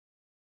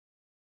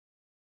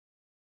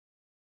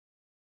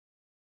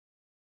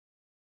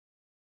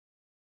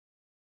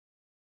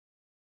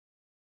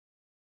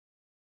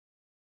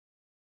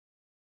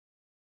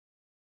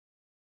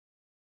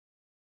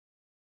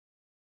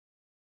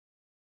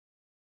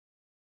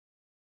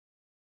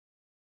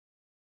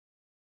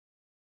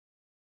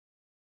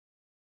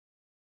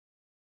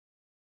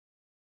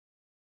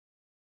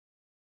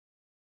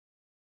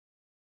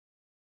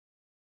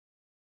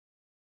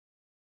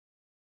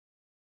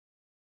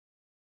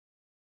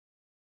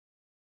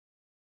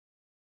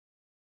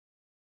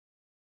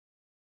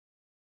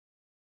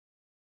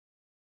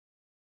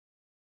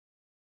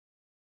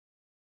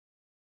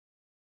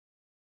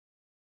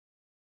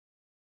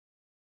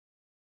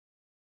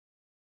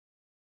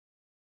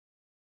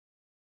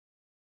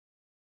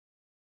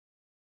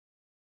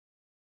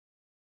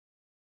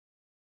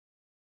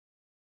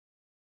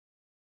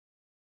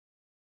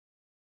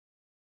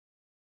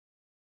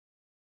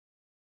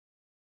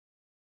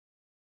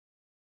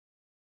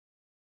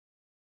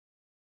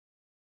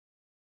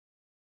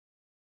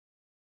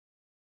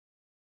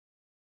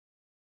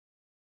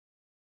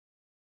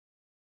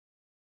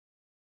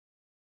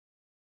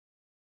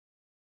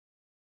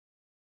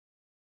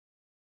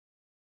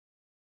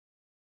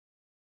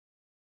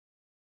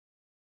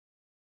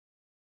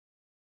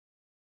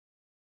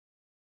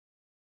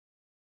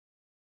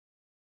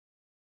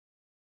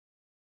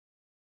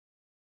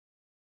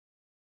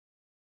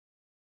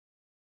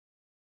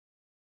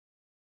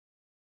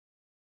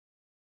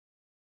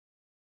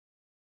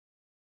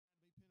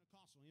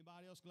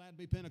Anybody else glad to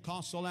be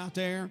Pentecostal out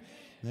there?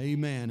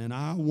 Amen. And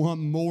I want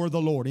more of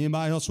the Lord.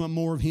 Anybody else want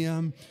more of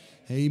Him?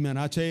 Amen.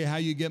 I tell you how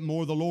you get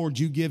more of the Lord.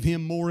 You give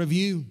Him more of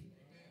you.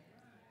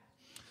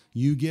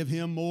 You give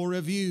Him more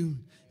of you.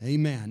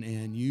 Amen.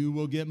 And you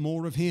will get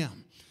more of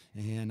Him.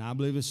 And I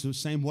believe it's the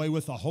same way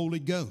with the Holy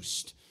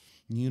Ghost.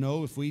 You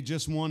know, if we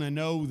just want to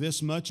know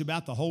this much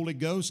about the Holy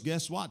Ghost,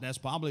 guess what? That's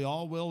probably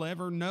all we'll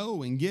ever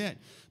know and get.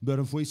 But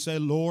if we say,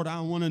 Lord, I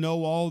want to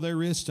know all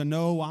there is to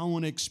know, I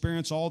want to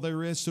experience all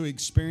there is to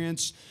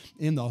experience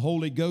in the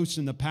Holy Ghost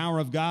and the power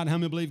of God, how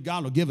many believe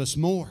God will give us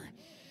more?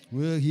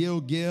 Well,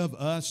 He'll give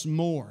us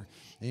more.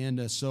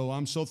 And so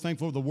I'm so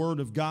thankful for the Word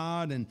of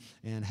God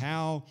and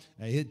how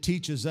it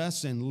teaches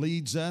us and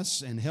leads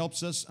us and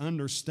helps us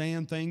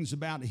understand things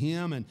about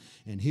Him and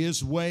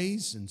His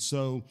ways. And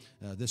so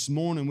this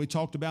morning we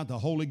talked about the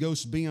Holy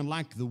Ghost being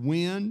like the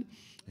wind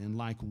and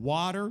like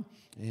water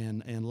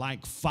and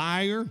like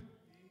fire.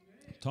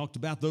 Talked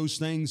about those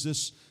things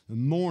this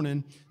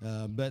morning,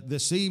 but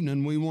this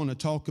evening we want to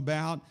talk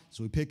about,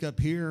 so we pick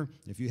up here,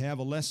 if you have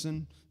a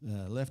lesson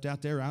left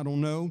out there, I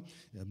don't know,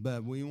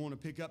 but we want to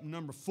pick up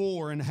number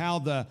 4 and how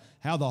the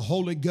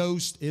Holy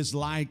Ghost is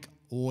like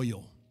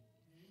oil.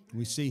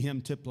 We see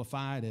Him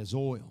typified as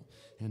oil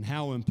and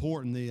how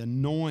important the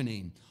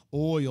anointing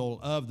oil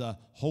of the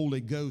Holy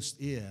Ghost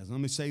is. Let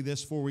me say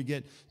this before we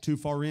get too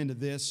far into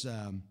this.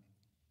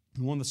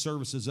 One of the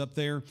services up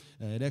there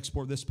at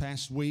Export this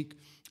past week,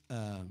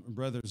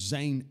 Brother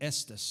Zane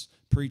Estes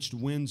preached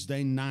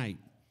Wednesday night.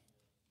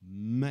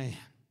 Man,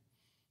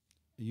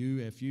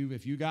 if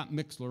you got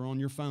Mixler on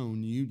your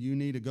phone, you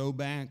need to go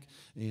back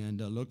and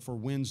look for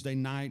Wednesday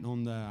night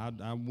on the.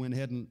 I went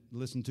ahead and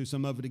listened to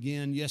some of it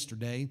again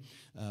yesterday.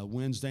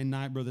 Wednesday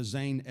night, Brother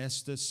Zane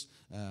Estes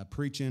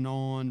preaching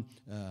on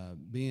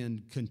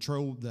being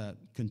controlled.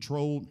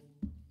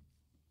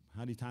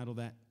 How do you title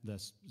that? The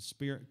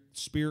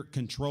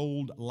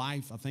spirit-controlled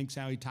life, I think is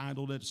how he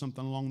titled it,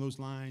 something along those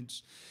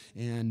lines.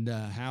 And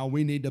how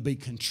we need to be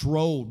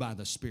controlled by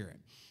the Spirit.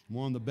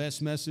 One of the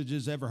best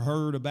messages ever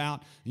heard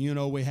about, you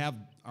know, we have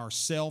our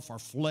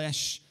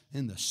flesh,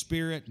 and the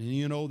Spirit, and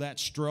you know that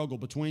struggle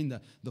between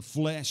the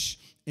flesh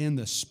and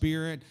the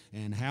Spirit,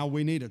 and how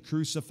we need to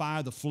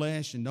crucify the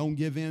flesh and don't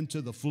give in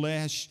to the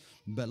flesh,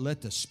 but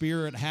let the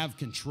Spirit have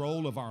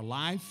control of our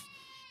life.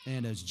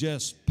 And it's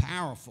just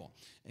powerful.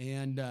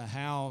 And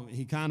how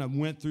he kind of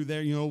went through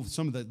there, you know,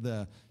 some of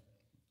the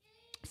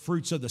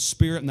fruits of the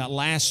Spirit, and that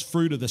last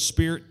fruit of the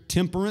Spirit,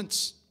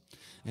 temperance,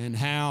 and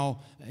how,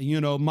 you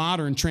know,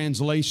 modern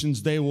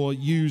translations, they will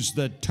use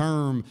the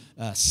term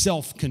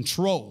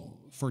self-control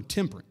for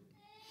temperance.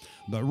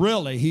 But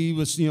really, he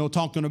was, you know,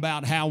 talking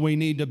about how we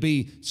need to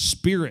be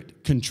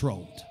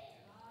Spirit-controlled.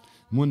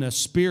 When the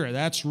Spirit,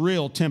 that's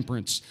real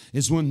temperance,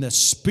 is when the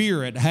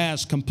Spirit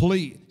has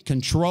complete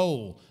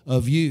control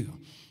of you.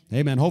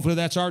 Amen. Hopefully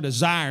that's our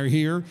desire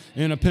here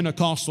in a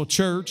Pentecostal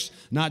church,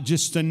 not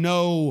just to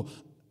know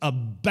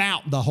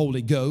about the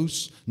Holy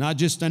Ghost, not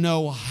just to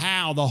know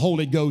how the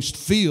Holy Ghost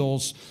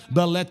feels,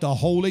 but let the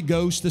Holy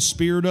Ghost, the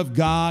Spirit of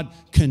God,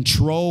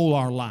 control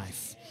our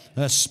life.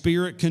 A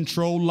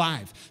Spirit-controlled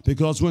life.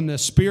 Because when the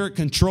Spirit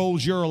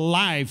controls your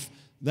life,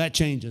 that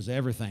changes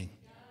everything.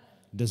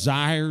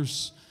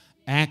 Desires,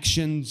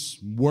 actions,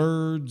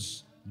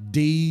 words,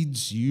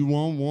 deeds. You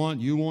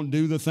won't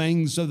do the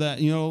things of the,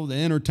 you know, the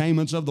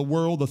entertainments of the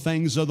world, the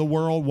things of the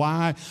world.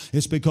 Why?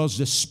 It's because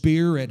the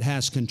Spirit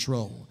has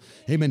control.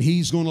 Amen.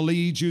 He's going to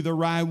lead you the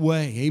right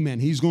way. Amen.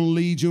 He's going to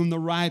lead you in the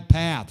right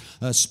path.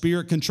 A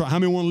Spirit control. How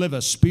many want to live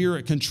a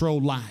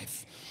Spirit-controlled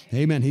life?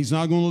 Amen. He's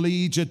not going to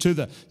lead you to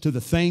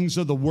the things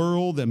of the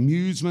world, the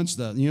amusements,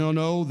 the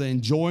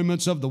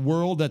enjoyments of the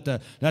world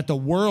that the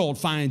world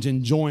finds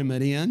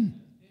enjoyment in.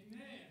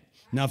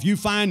 Now, if you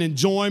find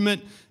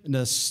enjoyment,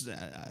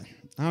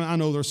 I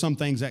know there's some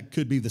things that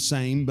could be the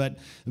same,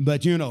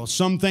 but you know,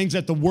 some things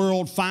that the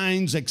world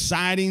finds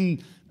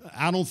exciting,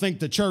 I don't think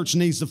the church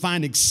needs to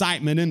find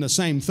excitement in the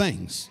same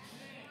things.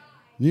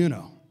 You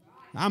know,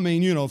 I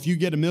mean, you know, if you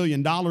get $1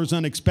 million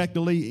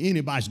unexpectedly,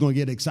 anybody's going to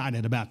get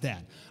excited about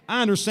that.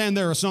 I understand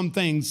there are some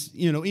things,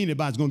 you know,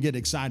 anybody's going to get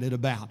excited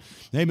about.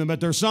 Amen. But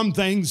there's some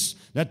things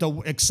that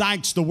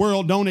excites the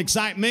world don't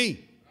excite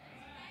me.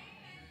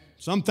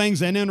 Some things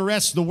that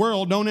interest the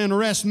world don't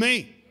interest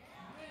me.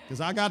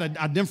 Because I got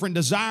a different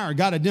desire,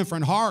 got a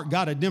different heart,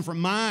 got a different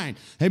mind.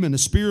 Amen. The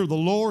Spirit of the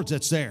Lord's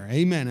that's there.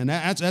 Amen. And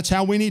that's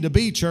how we need to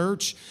be,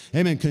 church.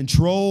 Amen.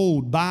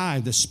 Controlled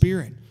by the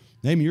Spirit.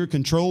 Amen. You're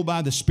controlled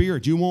by the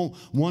Spirit. You won't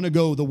want to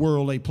go the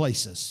worldly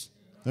places.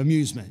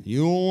 Amusement.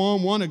 You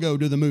won't want to go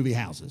to the movie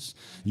houses.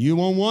 You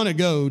won't want to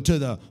go to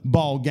the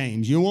ball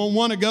games. You won't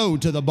want to go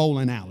to the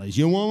bowling alleys.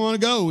 You won't want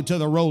to go to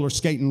the roller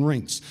skating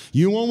rinks.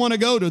 You won't want to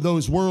go to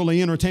those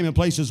worldly entertainment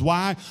places.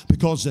 Why?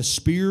 Because the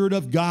Spirit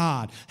of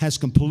God has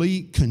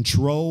complete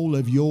control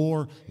of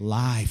your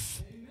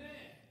life.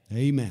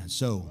 Amen.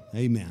 So,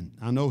 amen.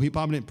 I know he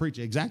probably didn't preach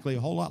exactly a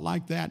whole lot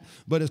like that,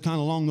 but it's kind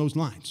of along those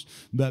lines.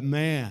 But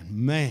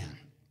man,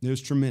 It was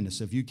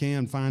tremendous. If you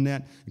can find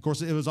that. Of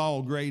course, it was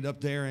all great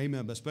up there,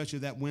 amen, but especially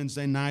that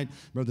Wednesday night,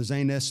 Brother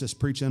Zane Estes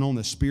preaching on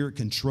the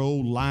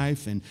Spirit-controlled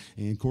life. And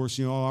of course,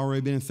 I've already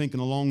been thinking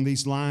along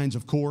these lines,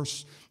 of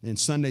course, in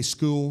Sunday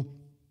school.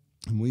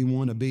 And we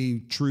want to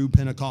be true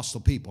Pentecostal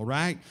people,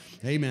 right?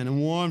 Amen.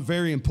 And one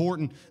very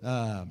important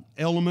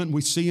element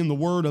we see in the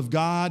Word of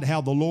God,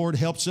 how the Lord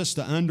helps us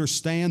to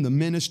understand the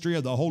ministry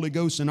of the Holy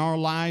Ghost in our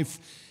life,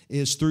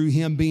 is through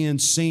Him being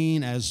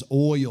seen as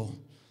oil.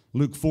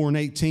 Luke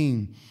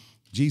 4:18,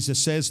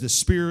 Jesus says, the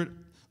Spirit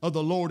of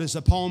the Lord is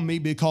upon me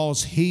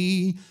because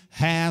He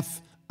hath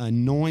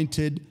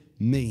anointed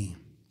me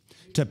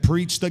to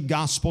preach the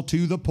gospel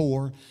to the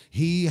poor.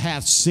 He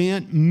hath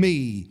sent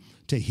me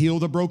to heal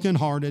the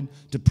brokenhearted,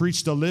 to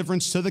preach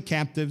deliverance to the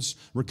captives,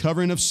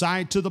 recovering of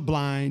sight to the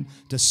blind,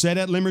 to set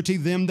at liberty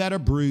them that are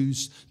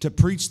bruised, to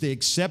preach the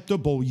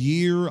acceptable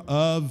year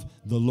of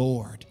the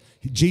Lord.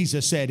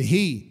 Jesus said,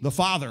 He, the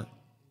Father,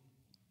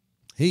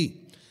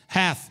 He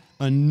hath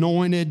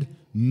anointed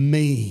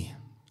me.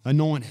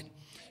 Anointed.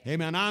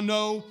 Amen. I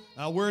know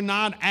we're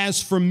not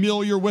as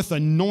familiar with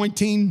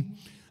anointing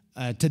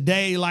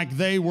today like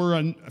they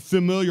were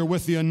familiar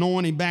with the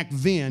anointing back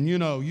then.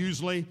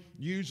 Usually,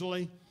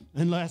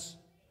 unless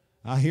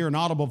I hear an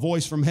audible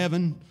voice from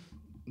heaven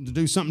to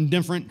do something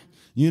different,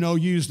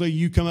 usually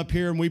you come up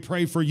here and we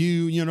pray for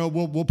you.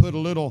 We'll put a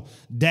little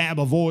dab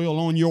of oil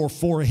on your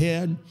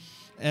forehead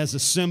as a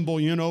symbol,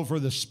 for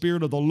the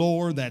Spirit of the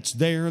Lord that's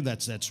there,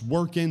 that's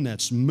working,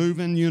 that's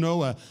moving,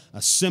 a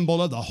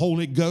symbol of the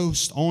Holy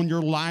Ghost on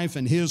your life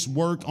and His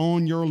work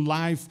on your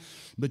life.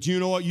 But you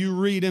know what you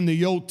read in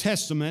the Old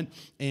Testament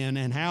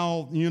and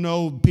how,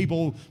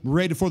 people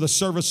ready for the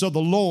service of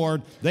the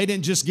Lord, they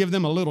didn't just give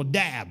them a little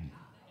dab.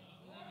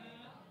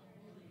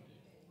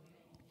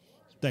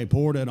 They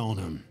poured it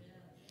on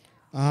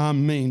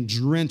them.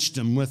 Drenched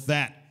them with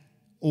that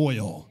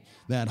oil.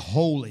 That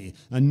holy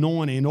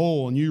anointing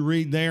oil. And you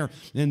read there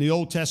in the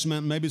Old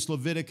Testament, maybe it's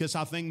Leviticus,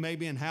 I think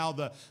maybe, and how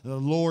the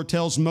Lord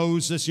tells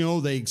Moses,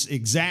 the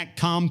exact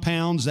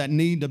compounds that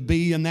need to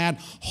be in that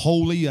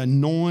holy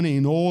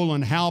anointing oil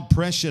and how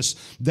precious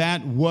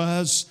that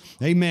was.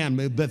 Amen.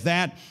 But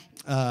that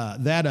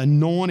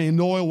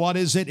anointing oil, what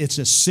is it? It's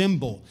a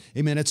symbol.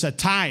 Amen. It's a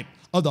type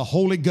of the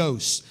Holy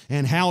Ghost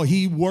and how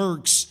He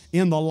works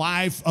in the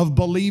life of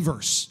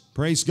believers.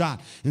 Praise God.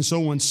 And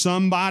so when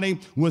somebody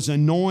was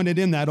anointed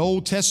in that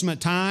Old Testament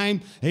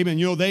time, amen,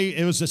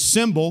 it was a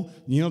symbol,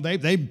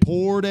 they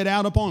poured it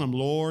out upon them.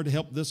 Lord,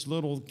 help this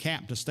little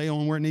cap to stay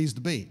on where it needs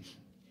to be.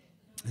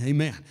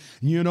 Amen.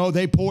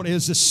 They poured it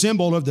as a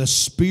symbol of the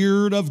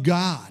Spirit of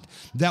God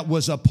that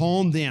was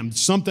upon them,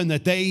 something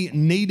that they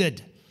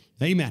needed.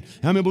 Amen.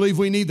 How many believe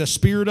we need the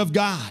Spirit of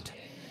God?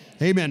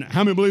 Amen.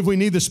 How many believe we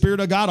need the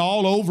Spirit of God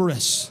all over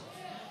us?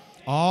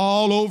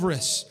 All over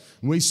us.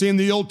 We see in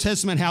the Old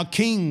Testament how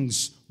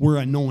kings were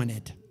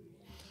anointed.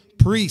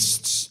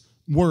 Priests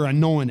were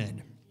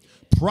anointed.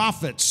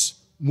 Prophets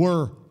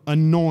were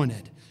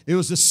anointed. It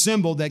was a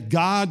symbol that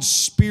God's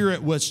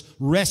Spirit was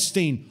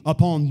resting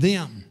upon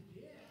them.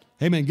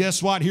 Amen.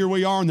 Guess what? Here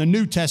we are in the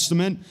New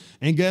Testament.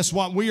 And guess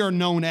what we are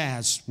known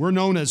as? We're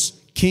known as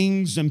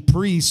kings and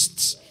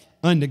priests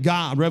unto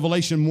God.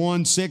 Revelation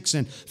 1, 6,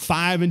 and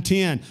 5 and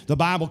 10. The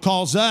Bible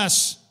calls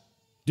us.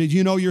 Did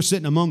you know you're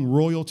sitting among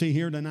royalty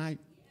here tonight?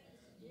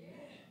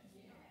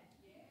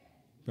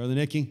 Brother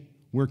Nicky,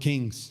 we're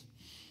kings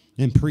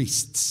and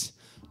priests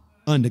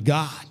unto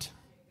God.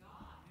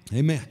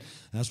 Amen.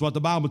 That's what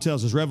the Bible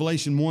tells us.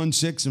 Revelation 1,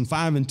 6, and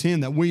 5, and 10,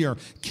 that we are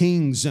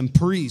kings and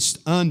priests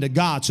unto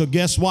God. So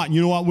guess what?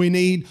 You know what we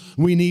need?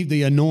 We need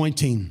the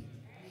anointing.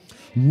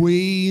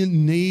 We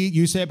need,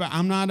 you say, but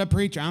I'm not a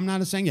preacher. I'm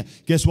not a singer.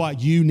 Guess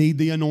what? You need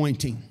the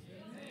anointing.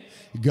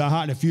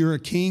 God, if you're a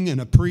king and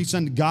a priest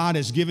unto God,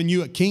 has given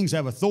you, kings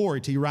have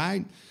authority,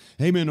 right?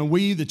 Amen. And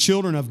we, the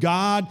children of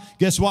God,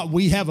 guess what?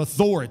 We have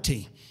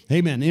authority.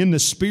 Amen. In the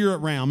spirit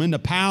realm, in the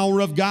power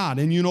of God.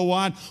 And you know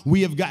what?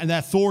 We have got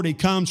that authority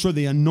comes from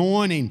the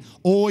anointing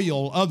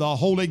oil of the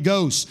Holy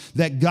Ghost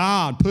that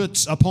God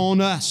puts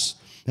upon us.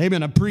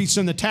 Amen. A priest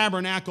in the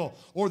tabernacle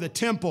or the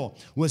temple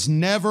was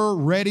never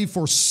ready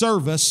for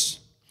service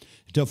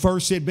until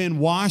first he had been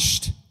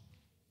washed,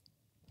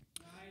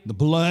 the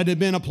blood had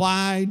been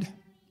applied,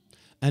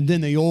 and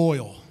then the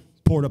oil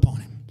poured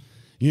upon him.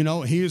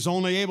 He was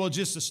only able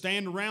just to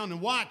stand around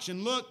and watch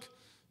and look.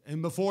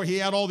 And before he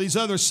had all these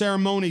other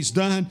ceremonies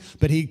done,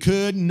 but he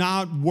could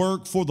not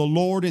work for the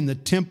Lord in the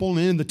temple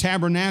and in the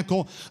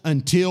tabernacle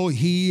until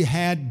he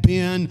had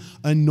been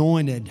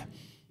anointed.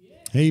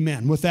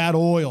 Amen. With that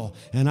oil.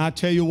 And I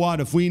tell you what,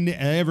 if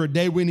every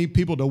day we need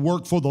people to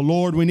work for the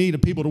Lord, we need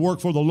people to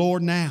work for the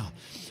Lord now.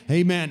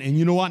 Amen. And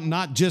you know what?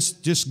 Not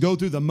just go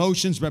through the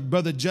motions, but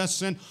Brother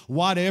Justin,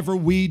 whatever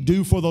we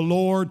do for the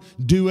Lord,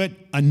 do it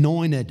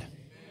anointed.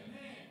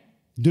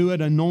 Do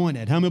it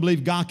anointed. How many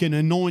believe God can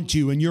anoint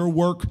you in your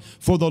work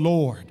for the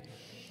Lord?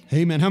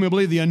 Amen. How many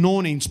believe the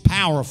anointing's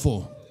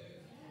powerful?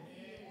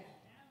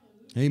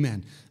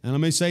 Amen. And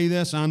let me say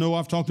this. I know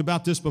I've talked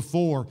about this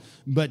before,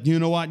 but you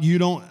know what?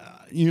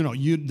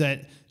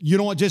 that you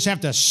don't just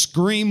have to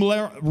scream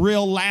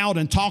real loud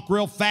and talk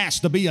real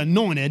fast to be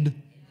anointed.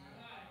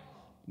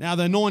 Now,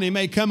 the anointing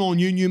may come on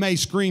you, and you may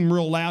scream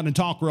real loud and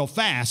talk real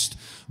fast,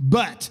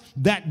 but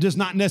that does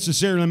not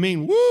necessarily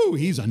mean, woo,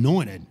 he's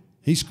anointed.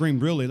 He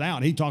screamed really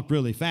loud. He talked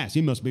really fast.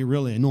 He must be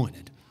really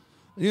anointed.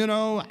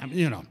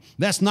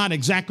 That's not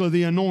exactly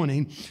the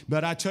anointing.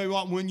 But I tell you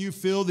what, when you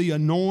feel the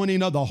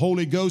anointing of the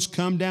Holy Ghost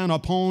come down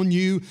upon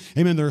you,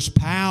 amen, there's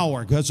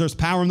power, because there's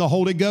power in the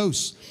Holy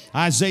Ghost.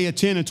 Isaiah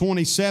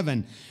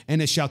 10:27,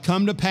 and it shall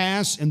come to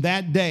pass in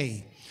that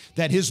day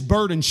that his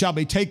burden shall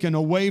be taken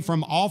away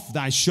from off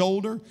thy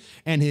shoulder,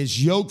 and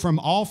his yoke from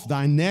off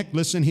thy neck.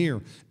 Listen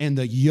here. And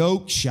the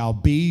yoke shall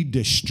be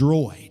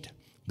destroyed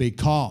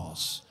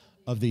because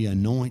of the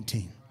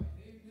anointing.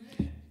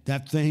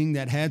 That thing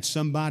that had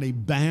somebody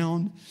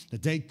bound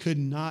that they could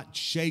not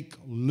shake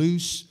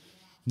loose.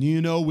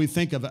 We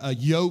think of a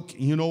yoke,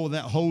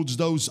 that holds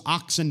those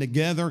oxen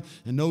together,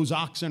 and those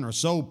oxen are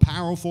so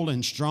powerful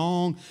and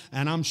strong.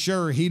 And I'm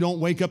sure he don't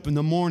wake up in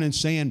the morning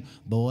saying,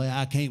 boy,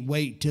 I can't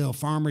wait till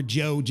Farmer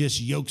Joe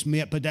just yokes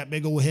me up, put that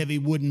big old heavy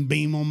wooden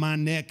beam on my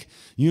neck.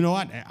 You know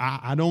what?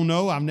 I don't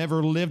know. I've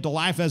never lived a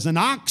life as an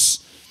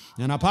ox,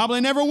 and I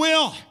probably never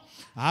will.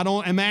 I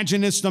don't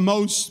imagine it's the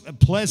most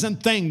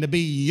pleasant thing to be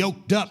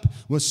yoked up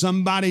with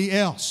somebody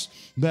else.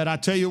 But I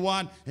tell you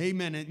what,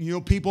 amen,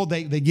 and people,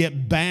 they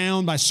get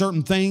bound by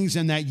certain things,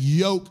 and that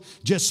yoke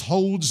just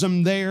holds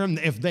them there. And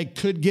if they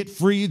could get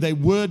free, they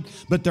would,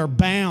 but they're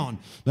bound.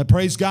 But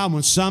praise God,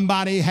 when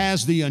somebody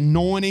has the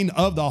anointing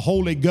of the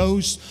Holy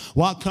Ghost,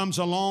 what comes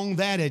along,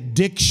 that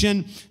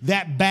addiction,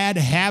 that bad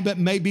habit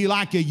may be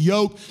like a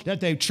yoke that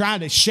they've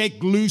tried to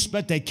shake loose,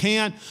 but they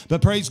can't.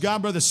 But praise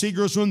God, Brother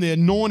Seegers, when the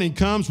anointing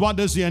comes, what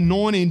does the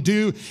anointing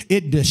do?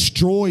 It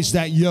destroys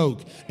that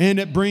yoke, and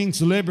it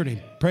brings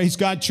liberty. Praise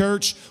God,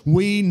 church.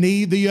 We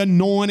need the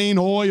anointing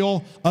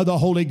oil of the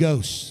Holy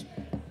Ghost.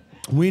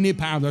 We need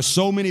power. There's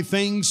so many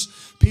things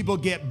people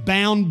get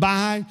bound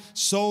by,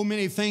 so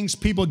many things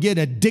people get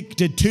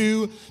addicted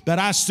to, but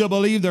I still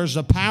believe there's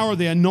the power of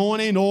the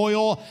anointing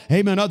oil,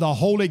 amen, of the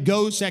Holy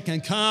Ghost that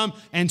can come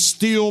and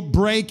still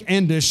break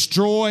and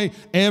destroy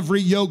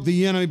every yoke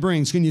the enemy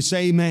brings. Can you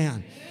say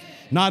amen?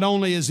 Not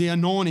only is the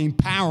anointing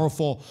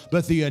powerful,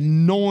 but the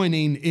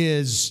anointing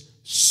is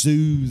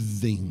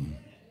soothing.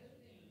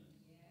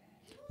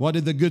 What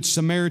did the Good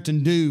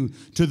Samaritan do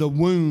to the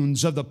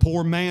wounds of the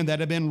poor man that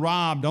had been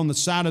robbed on the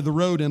side of the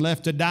road and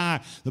left to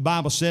die? The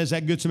Bible says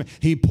that Good Samaritan,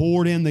 he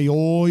poured in the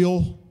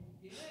oil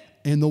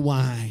and the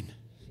wine.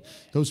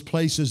 Those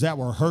places that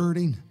were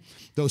hurting,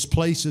 those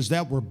places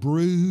that were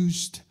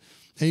bruised.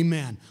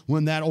 Amen.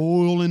 When that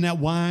oil and that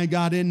wine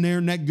got in there,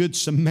 and that Good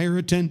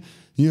Samaritan,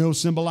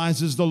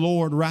 symbolizes the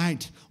Lord,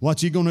 right?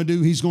 What's he going to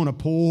do? He's going to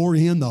pour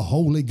in the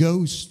Holy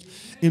Ghost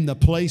in the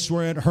place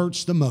where it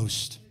hurts the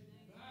most.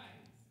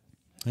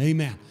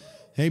 Amen.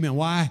 Amen.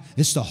 Why?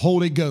 It's the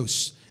Holy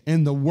Ghost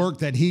and the work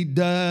that he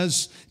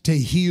does to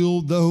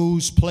heal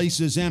those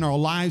places in our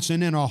lives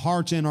and in our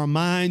hearts and our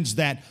minds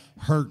that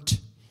hurt.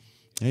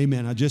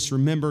 Amen. I just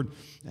remembered,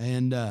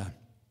 and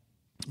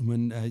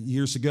when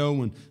years ago,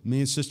 when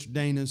me and Sister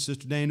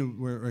Dana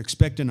were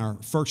expecting our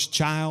first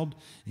child,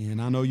 and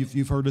I know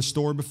you've heard this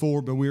story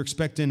before, but we were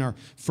expecting our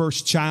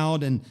first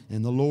child, and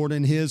the Lord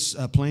and his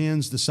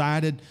plans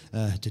decided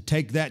to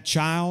take that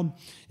child,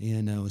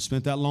 and we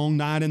spent that long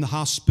night in the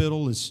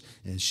hospital as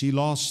she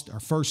lost our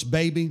first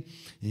baby,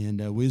 and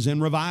we was in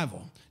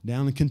revival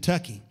down in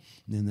Kentucky.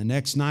 And then the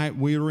next night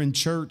we were in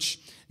church,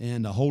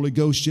 and the Holy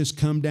Ghost just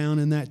come down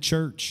in that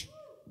church.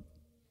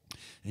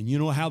 And you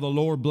know how the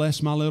Lord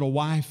blessed my little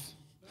wife?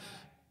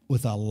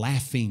 With a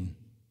laughing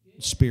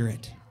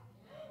spirit.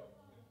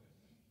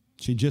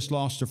 She just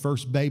lost her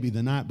first baby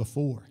the night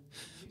before.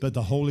 But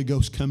the Holy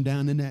Ghost come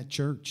down in that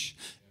church,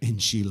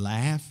 and she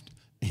laughed,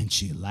 and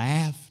she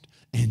laughed,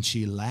 and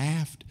she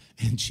laughed,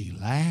 and she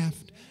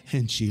laughed,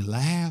 and she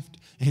laughed,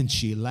 and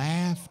she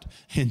laughed,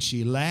 and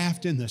she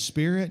laughed in the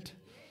spirit.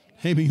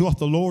 Hey, but you know what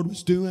the Lord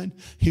was doing?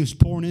 He was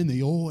pouring in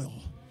the oil.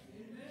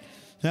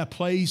 That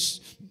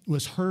place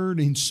was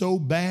hurting so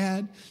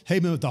bad.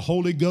 Amen. But the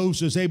Holy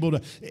Ghost is able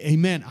to,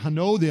 amen. I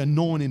know the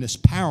anointing is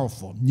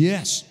powerful.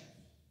 Yes.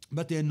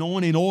 But the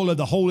anointing oil of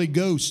the Holy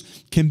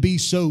Ghost can be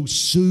so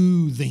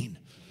soothing.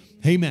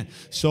 Amen.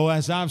 So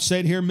as I've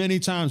said here many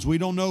times, we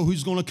don't know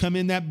who's going to come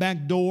in that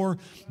back door.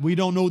 We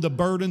don't know the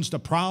burdens, the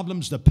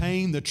problems, the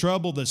pain, the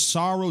trouble, the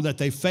sorrow that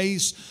they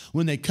face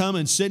when they come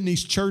and sit in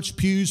these church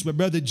pews. But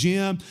Brother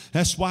Jim,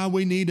 that's why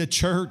we need a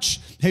church,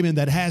 amen,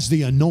 that has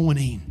the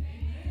anointing.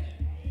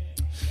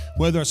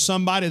 Whether it's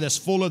somebody that's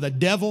full of the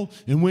devil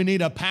and we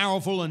need a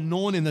powerful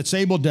anointing that's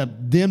able to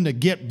them to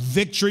get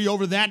victory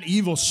over that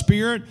evil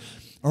spirit,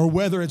 or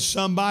whether it's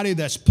somebody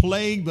that's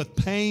plagued with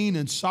pain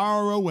and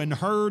sorrow and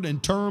hurt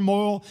and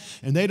turmoil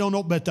and they don't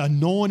know, but the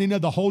anointing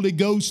of the Holy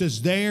Ghost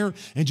is there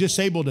and just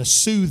able to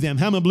soothe them.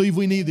 How many believe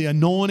we need the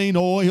anointing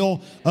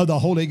oil of the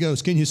Holy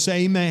Ghost? Can you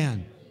say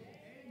amen?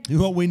 You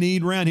know what we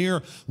need around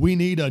here? We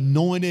need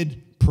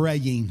anointed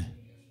praying.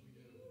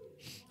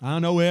 I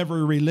know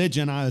every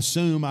religion, I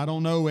assume, I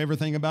don't know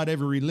everything about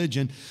every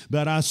religion,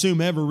 but I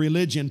assume every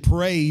religion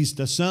prays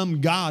to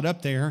some God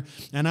up there.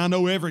 And I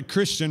know every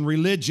Christian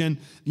religion,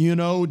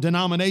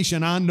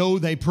 denomination, I know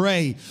they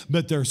pray.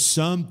 But there's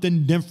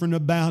something different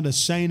about a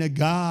saint of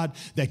God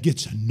that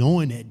gets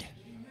anointed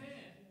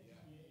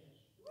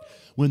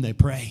when they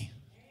pray.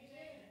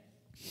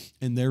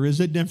 And there is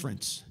a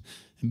difference.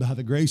 And by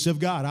the grace of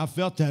God, I've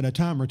felt that a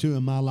time or two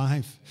in my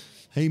life.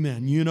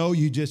 Amen. You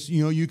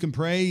can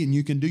pray and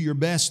you can do your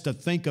best to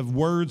think of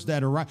words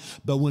that are right.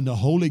 But when the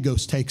Holy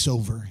Ghost takes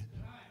over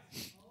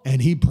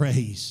and he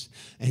prays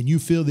and you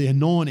feel the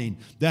anointing,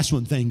 that's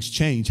when things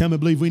change. How many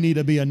believe we need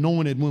to be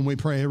anointed when we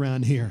pray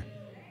around here?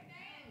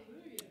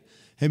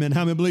 Amen.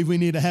 How many believe we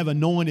need to have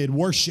anointed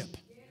worship?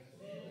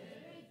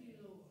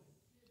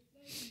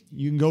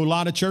 You can go a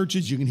lot of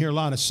churches. You can hear a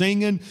lot of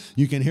singing.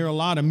 You can hear a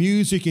lot of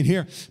music. You can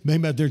hear,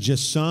 maybe there's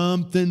just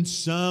something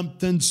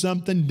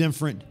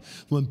different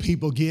when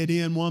people get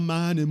in one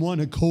mind and one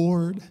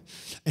accord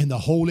and the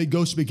Holy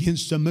Ghost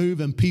begins to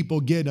move and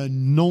people get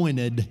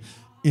anointed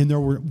in their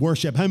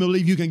worship. How many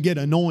believe you can get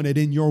anointed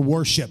in your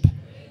worship?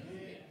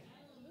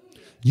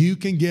 You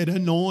can get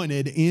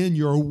anointed in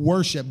your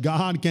worship.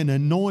 God can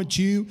anoint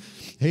you.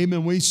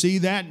 Amen. We see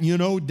that,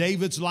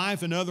 David's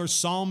life and other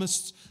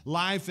psalmists'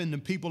 life and the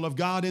people of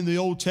God in the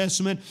Old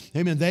Testament.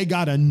 Amen. They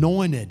got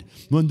anointed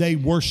when they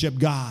worship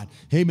God.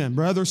 Amen.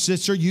 Brother,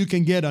 sister, you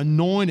can get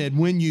anointed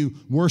when you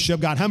worship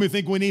God. How many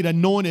think we need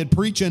anointed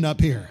preaching up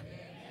here?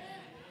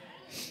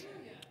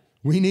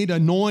 We need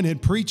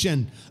anointed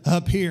preaching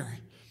up here.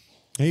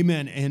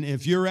 Amen. And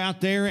if you're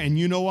out there and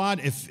you know what,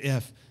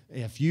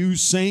 if you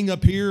sing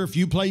up here, if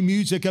you play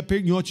music up here,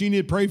 you know what you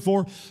need to pray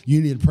for? You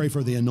need to pray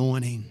for the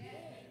anointing.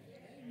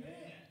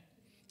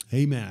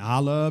 Amen. I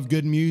love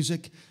good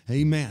music.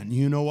 Amen.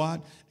 You know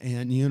what?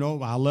 And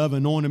I love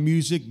anointed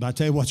music. But I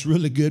tell you what's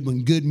really good,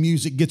 when good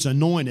music gets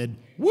anointed,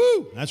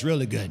 woo, that's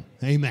really good.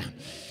 Amen.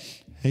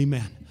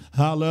 Amen.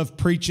 I love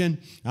preaching.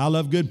 I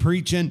love good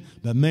preaching.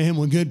 But man,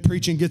 when good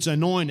preaching gets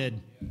anointed,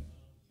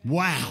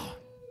 wow,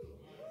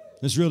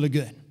 it's really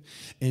good.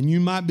 And you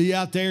might be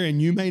out there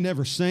and you may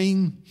never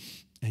sing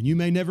and you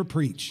may never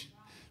preach.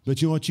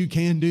 But you know what you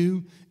can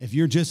do? If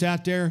you're just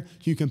out there,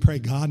 you can pray,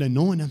 God,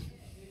 anoint him.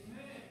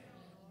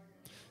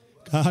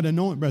 God,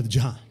 anoint Brother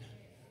John.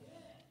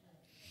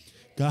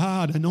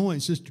 God,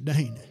 anoint Sister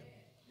Dana.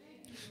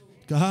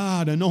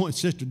 God, anoint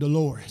Sister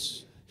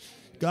Dolores.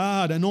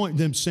 God, anoint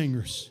them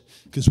singers.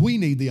 Because we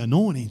need the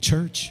anointing,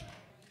 church.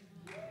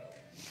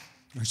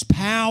 There's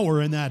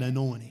power in that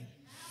anointing.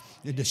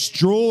 It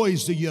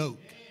destroys the yoke.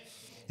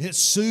 It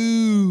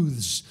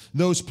soothes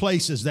those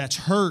places that's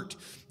hurt.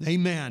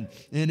 Amen.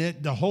 And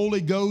the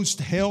Holy Ghost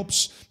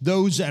helps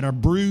those that are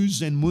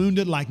bruised and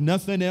wounded like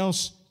nothing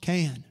else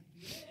can.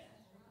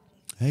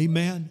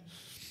 Amen.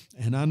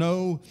 And I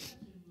know,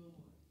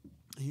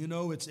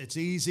 it's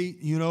easy,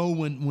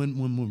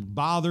 when we're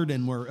bothered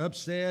and we're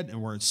upset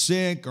and we're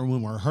sick or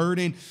when we're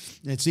hurting,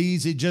 it's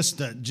easy just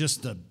to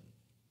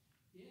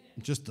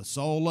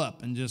soul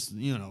up and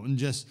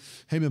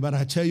hey, but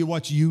I tell you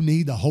what, you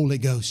need the Holy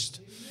Ghost.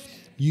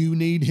 You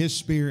need his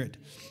Spirit.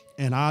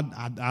 And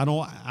I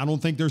don't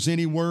think there's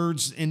any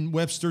words in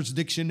Webster's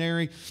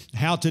dictionary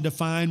how to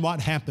define what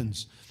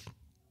happens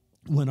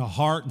when a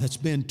heart that's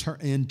been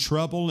in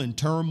trouble and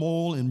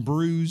turmoil and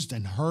bruised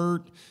and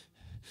hurt,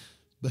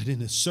 but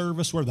in a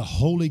service where the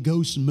Holy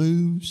Ghost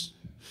moves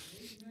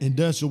and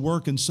does the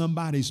work in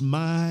somebody's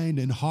mind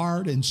and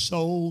heart and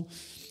soul,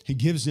 he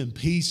gives them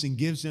peace and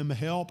gives them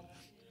help.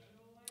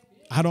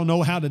 I don't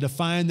know how to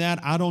define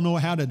that. I don't know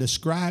how to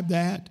describe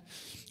that.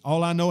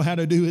 All I know how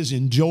to do is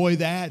enjoy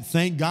that.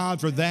 Thank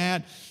God for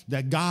that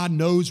God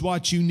knows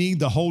what you need.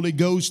 The Holy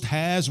Ghost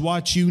has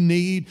what you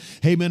need.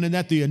 Amen. And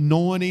that the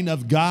anointing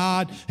of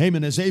God,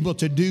 amen, is able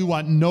to do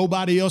what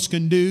nobody else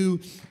can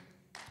do,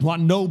 what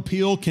no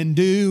pill can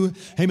do.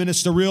 Amen.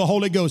 It's the real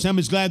Holy Ghost. How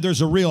many's glad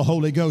there's a real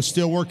Holy Ghost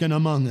still working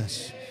among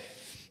us?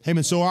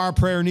 Amen. So our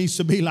prayer needs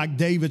to be like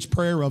David's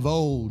prayer of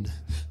old.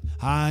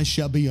 I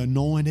shall be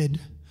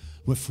anointed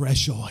with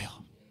fresh oil.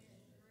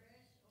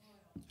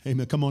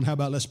 Amen. Come on, how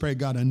about let's pray,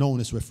 God, anoint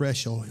us with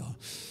fresh oil.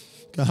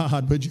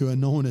 God, would you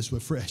anoint us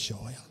with fresh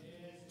oil?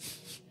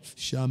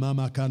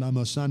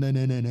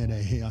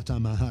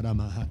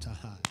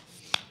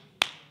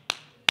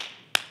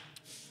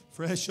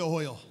 Fresh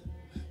oil.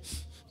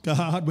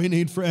 God, we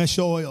need fresh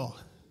oil.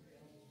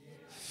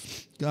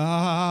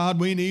 God,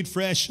 we need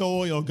fresh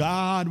oil.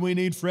 God, we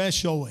need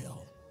fresh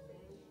oil.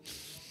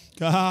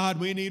 God,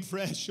 we need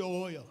fresh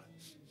oil.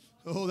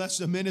 Oh, that's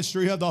the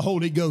ministry of the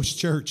Holy Ghost,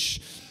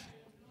 church.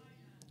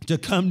 To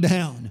come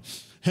down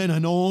and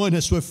anoint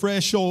us with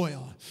fresh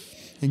oil.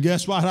 And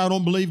guess what? I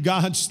don't believe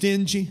God's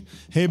stingy.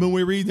 Hey, when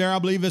we read there, I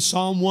believe it's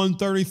Psalm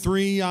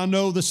 133. I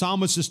know the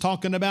psalmist is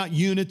talking about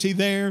unity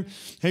there.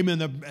 Amen.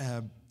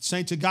 The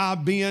saints of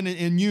God being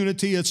in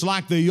unity, it's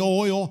like the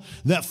oil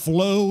that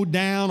flowed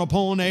down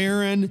upon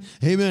Aaron.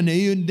 Amen.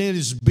 Even did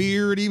his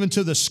beard, even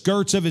to the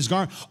skirts of his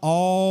garment,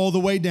 all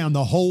the way down.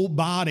 The whole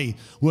body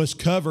was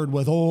covered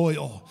with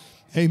oil.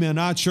 Amen.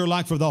 I'd sure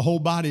like for the whole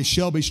body of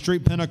Shelby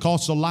Street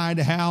Pentecostal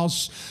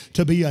Lighthouse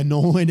to be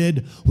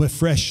anointed with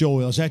fresh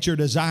oil. Is that your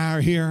desire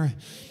here?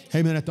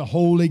 Amen. That the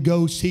Holy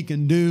Ghost, He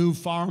can do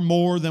far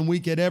more than we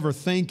could ever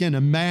think and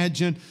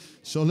imagine.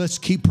 So let's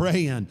keep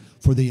praying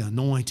for the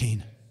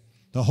anointing.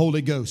 The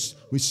Holy Ghost,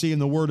 we see in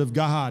the Word of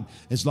God,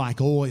 is like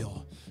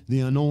oil. The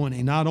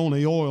anointing, not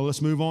only oil.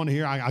 Let's move on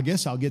here. I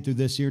guess I'll get through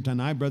this here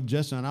tonight, Brother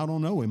Justin. I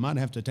don't know. We might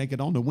have to take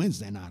it on to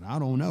Wednesday night. I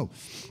don't know.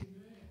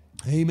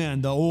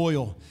 Amen. The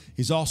oil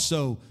is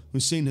also,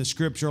 we've seen the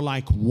scripture,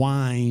 like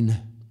wine.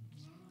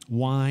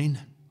 Wine.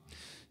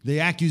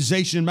 The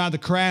accusation by the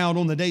crowd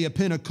on the day of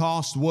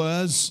Pentecost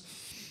was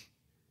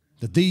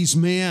that these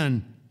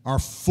men are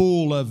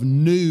full of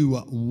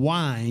new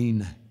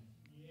wine.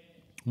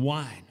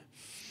 Wine.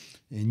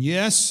 And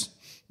yes,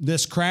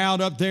 this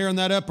crowd up there in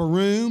that upper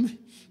room,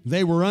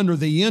 they were under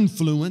the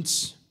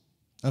influence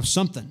of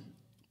something.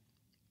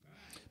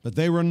 But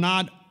they were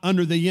not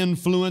under the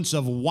influence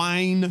of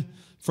wine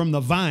from the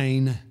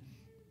vine,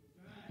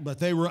 but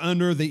they were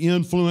under the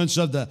influence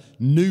of the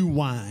new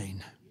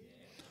wine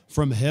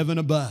from heaven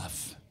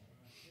above.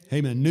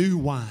 Amen. New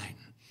wine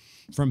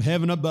from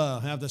heaven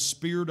above. Have the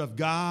Spirit of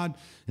God,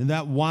 and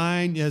that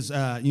wine is,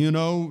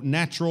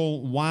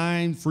 natural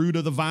wine, fruit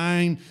of the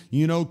vine,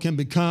 can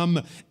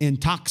become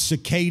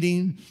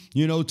intoxicating,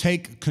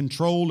 take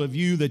control of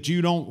you, that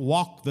you don't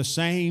walk the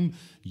same.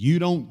 You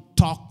don't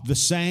talk the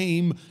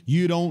same.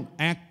 You don't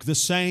act the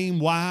same.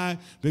 Why?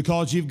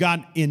 Because you've got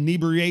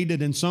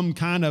inebriated in some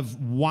kind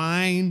of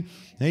wine.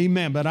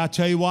 Amen. But I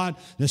tell you what,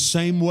 the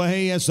same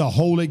way as the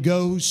Holy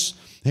Ghost,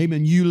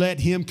 amen, you let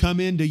Him come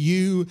into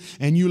you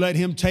and you let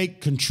Him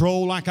take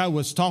control like I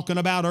was talking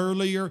about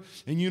earlier.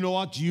 And you know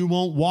what? You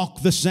won't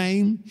walk the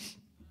same,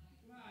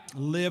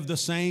 live the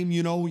same.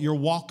 Your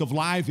walk of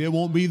life, it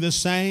won't be the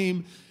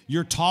same.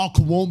 Your talk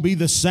won't be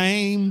the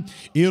same.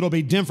 It'll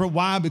be different.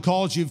 Why?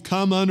 Because you've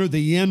come under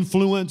the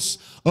influence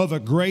of a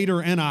greater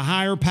and a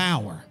higher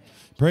power.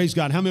 Praise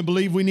God. How many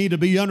believe we need to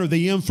be under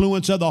the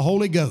influence of the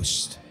Holy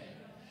Ghost?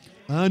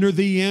 Under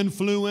the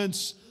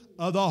influence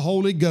of the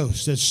Holy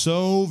Ghost. It's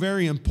so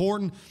very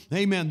important,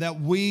 amen, that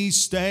we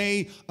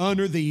stay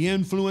under the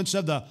influence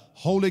of the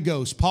Holy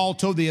Ghost. Paul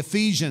told the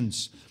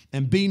Ephesians,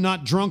 and be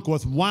not drunk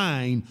with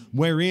wine,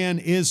 wherein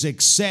is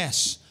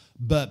excess,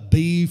 but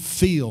be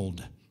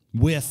filled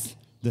with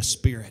the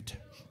Spirit.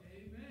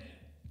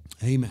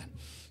 Amen.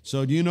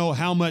 So do you know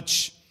how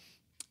much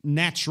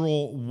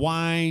natural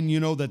wine,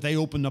 that they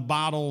open the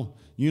bottle,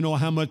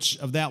 how much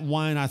of that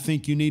wine I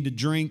think you need to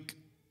drink?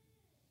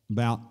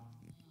 About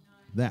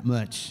that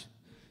much.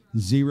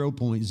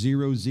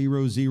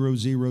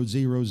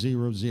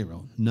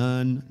 0.0000000.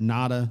 None,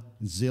 nada,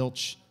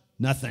 zilch,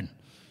 nothing.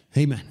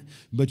 Amen.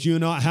 But you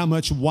know how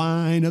much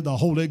wine of the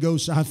Holy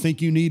Ghost I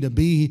think you need to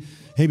be?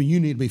 Amen. You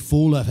need to be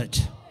full of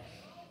it.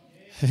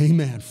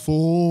 Amen.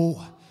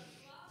 Full.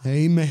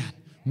 Amen.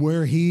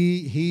 Where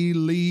He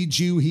leads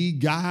you, He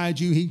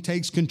guides you, He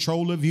takes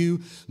control of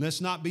you.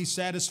 Let's not be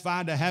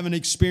satisfied to have an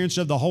experience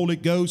of the Holy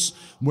Ghost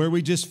where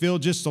we just feel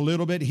just a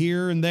little bit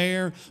here and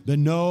there. But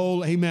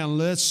no, amen,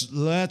 let's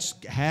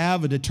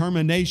have a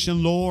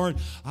determination, Lord.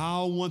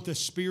 I want the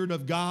Spirit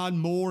of God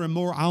more and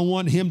more. I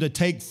want Him to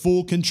take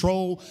full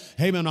control,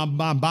 amen, on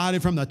my body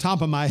from the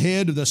top of my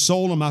head to the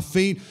sole of my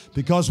feet,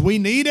 because we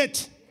need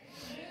it.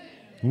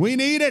 We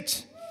need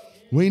it.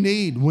 We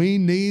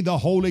need the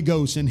Holy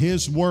Ghost and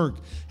His work,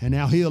 and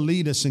now He'll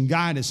lead us and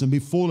guide us and be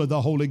full of the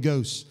Holy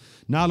Ghost.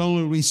 Not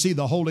only do we see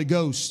the Holy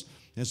Ghost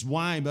as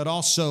wine, but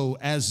also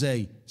as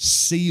a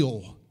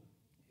seal.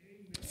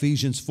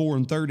 Ephesians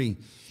 4:30,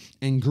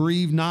 and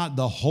grieve not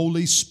the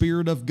Holy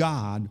Spirit of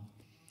God,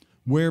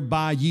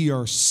 whereby ye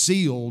are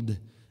sealed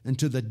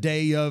unto the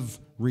day of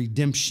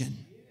redemption.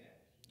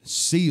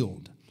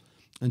 Sealed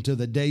unto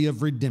the day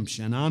of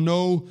redemption. I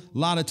know a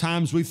lot of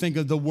times we think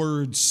of the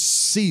word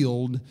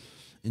sealed,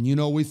 and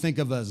we think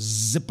of a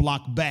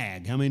Ziploc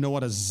bag. How many know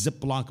what a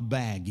Ziploc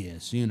bag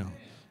is?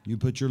 You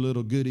put your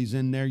little goodies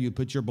in there. You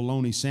put your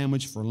bologna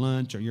sandwich for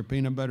lunch, or your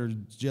peanut butter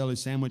jelly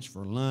sandwich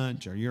for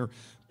lunch, or your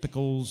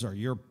pickles, or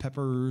your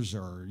peppers,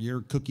 or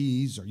your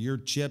cookies, or your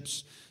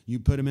chips. You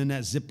put them in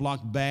that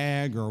Ziploc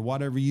bag, or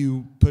whatever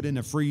you put in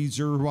the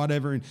freezer, or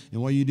whatever. And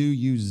what you do,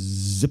 you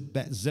zip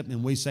that zip,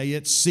 and we say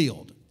it's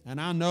sealed. And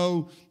I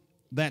know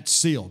that's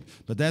sealed,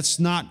 but that's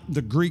not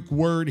the Greek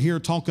word here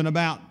talking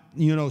about,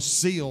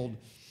 sealed.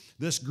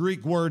 This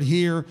Greek word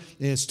here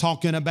is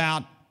talking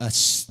about a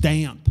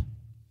stamp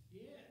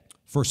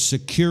for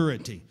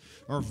security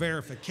or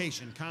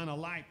verification. Kind of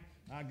like,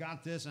 I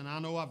got this, and I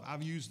know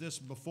I've used this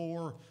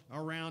before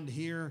around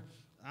here.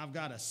 I've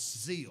got a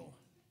seal.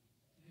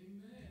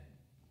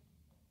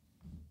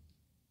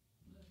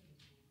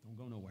 Don't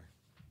go nowhere.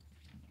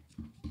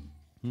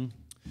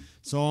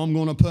 So I'm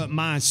going to put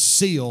my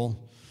seal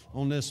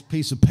on this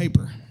piece of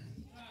paper.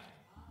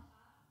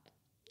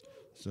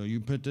 So you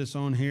put this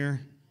on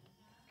here,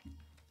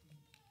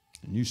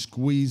 and you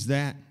squeeze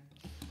that,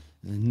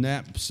 and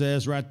that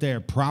says right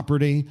there,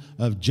 property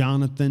of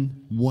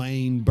Jonathan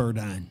Wayne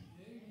Burdine.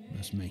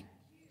 That's me.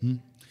 And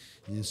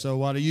And so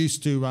what I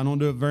used to, I don't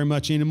do it very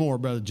much anymore,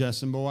 Brother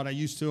Justin, but what I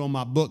used to on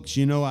my books,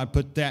 I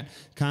put that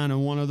kind of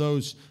one of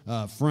those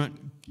front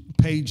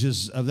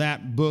pages of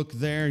that book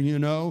there,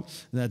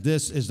 that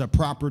this is the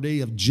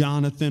property of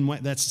Jonathan.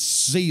 That's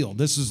sealed.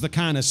 This is the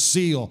kind of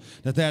seal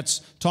that's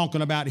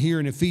talking about here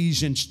in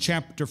Ephesians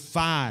chapter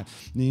 5.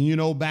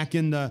 Back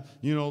in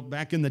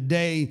the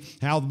day,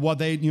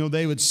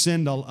 they would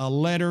send a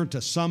letter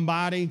to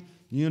somebody,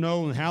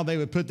 and how they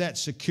would put that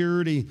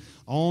security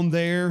on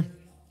there.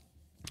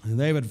 And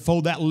they would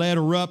fold that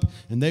letter up,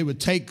 and they would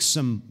take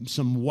some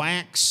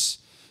wax,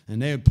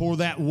 and they would pour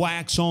that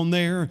wax on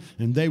there,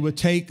 and they would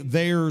take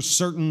their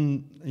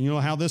certain,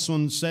 how this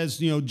one says,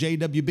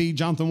 JWB,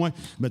 Jonathan White,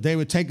 but they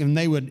would take and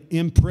they would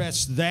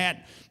impress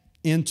that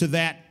into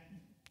that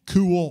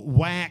cool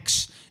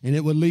wax, and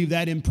it would leave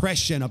that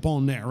impression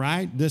upon there,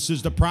 right? This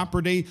is the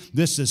property.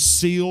 This is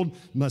sealed,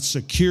 but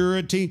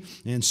security.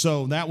 And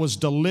so that was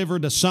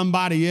delivered to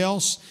somebody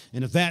else.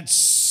 And if that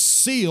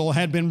seal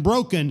had been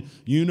broken,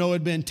 it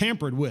had been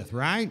tampered with,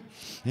 right?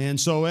 And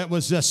so it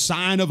was a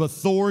sign of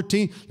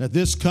authority that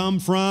this come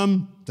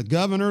from the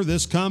governor,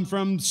 this come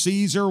from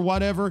Caesar,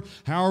 whatever,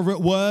 however it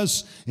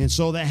was. And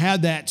so they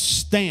had that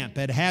stamp,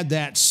 it had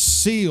that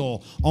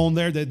seal on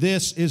there that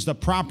this is the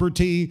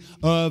property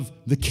of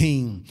the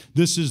king.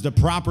 This is the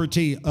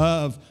property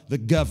of the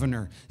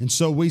governor. And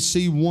so we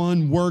see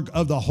one work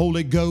of the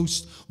Holy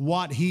Ghost,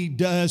 what he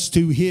does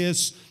to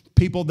his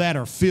people that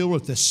are filled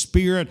with the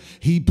Spirit.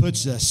 He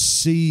puts a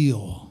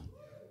seal.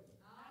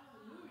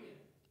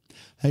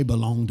 They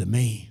belong to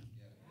me.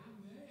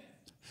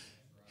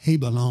 He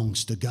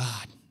belongs to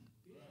God.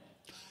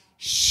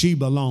 She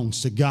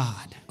belongs to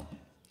God.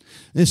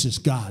 This is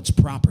God's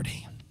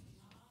property.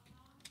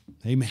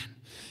 Amen.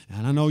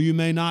 And I know you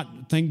may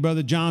not think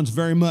Brother John's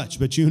very much,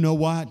 but you know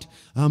what?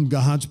 I'm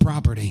God's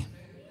property.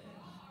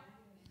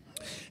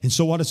 And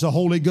so what does the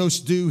Holy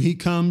Ghost do? He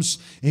comes,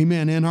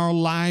 amen, in our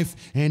life,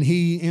 and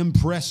he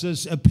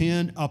impresses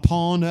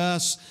upon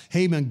us,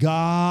 amen,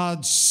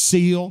 God's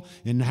seal,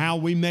 and how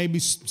we maybe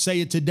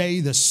say it today,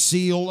 the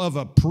seal of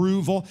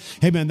approval.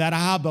 Amen, that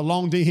I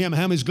belong to him.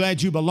 How many's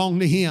glad you belong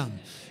to him?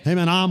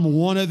 Amen. I'm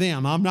one of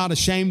them. I'm not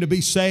ashamed to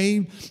be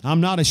saved.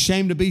 I'm not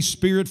ashamed to be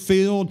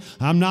Spirit-filled.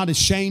 I'm not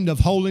ashamed of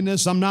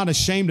holiness. I'm not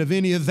ashamed of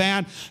any of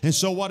that. And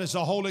so what does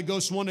the Holy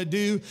Ghost want to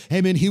do?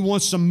 Amen. He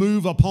wants to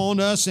move upon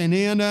us and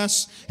in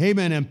us.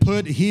 Amen. And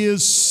put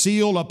his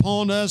seal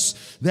upon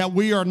us that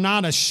we are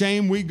not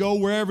ashamed. We go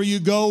wherever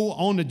you go,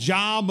 on the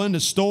job, in the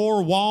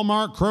store,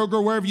 Walmart,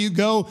 Kroger, wherever you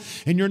go,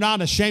 and you're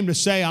not ashamed to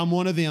say, I'm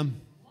one of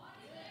them.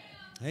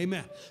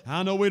 Amen.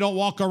 I know we don't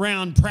walk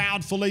around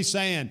proudly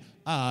saying,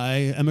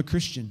 I am a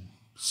Christian.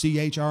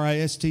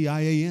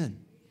 Christian.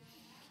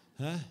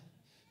 Huh?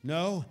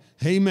 No?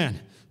 Amen.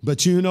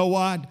 But you know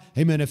what?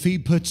 Amen. If he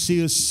puts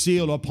his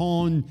seal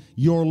upon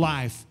your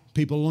life,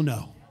 people will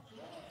know.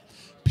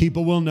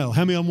 People will know.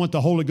 How many of them want the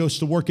Holy Ghost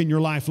to work in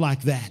your life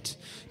like that?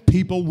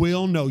 People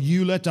will know.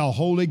 You let the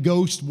Holy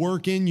Ghost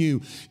work in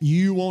you.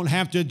 You won't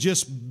have to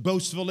just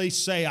boastfully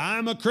say,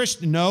 I'm a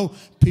Christian. No,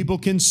 people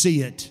can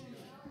see it.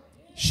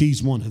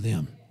 She's one of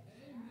them.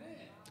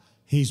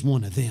 He's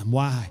one of them.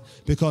 Why?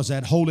 Because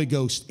that Holy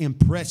Ghost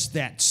impressed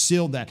that,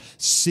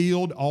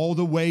 sealed all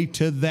the way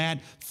to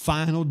that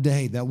final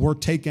day that we're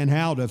taken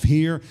out of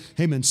here.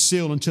 Amen.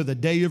 Sealed until the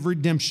day of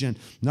redemption.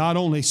 Not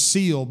only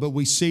sealed, but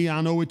we see,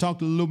 I know we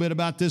talked a little bit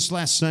about this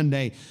last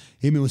Sunday.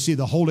 Amen. We see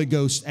the Holy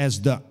Ghost as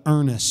the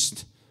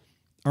earnest.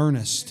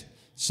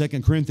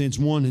 2 Corinthians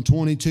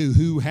 1:22,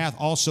 who hath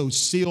also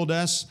sealed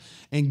us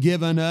and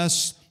given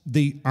us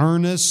the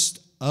earnest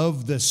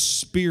of the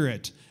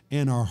Spirit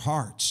in our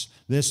hearts.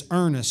 This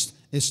earnest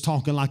is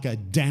talking like a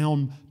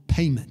down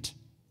payment.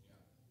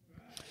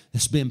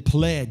 It's been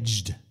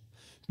pledged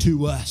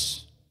to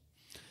us.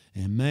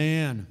 And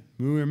man,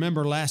 we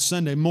remember last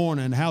Sunday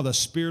morning how the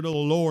Spirit of the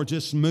Lord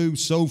just moved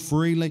so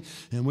freely,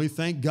 and we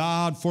thank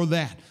God for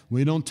that.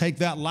 We don't take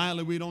that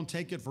lightly. We don't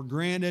take it for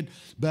granted.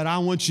 But I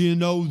want you to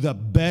know the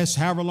best,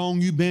 however long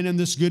you've been in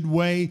this good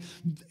way,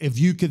 if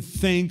you could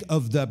think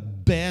of the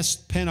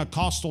best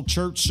Pentecostal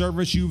church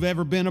service you've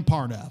ever been a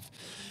part of,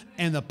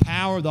 and the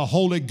power of the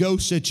Holy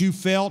Ghost that you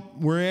felt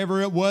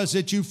wherever it was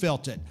that you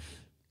felt it,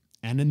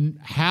 and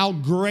how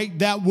great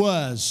that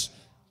was,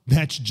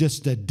 that's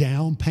just a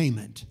down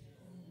payment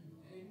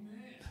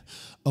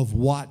of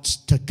what's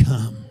to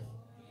come.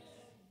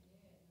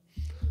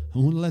 I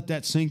want to let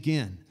that sink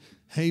in.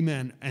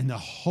 Amen. And the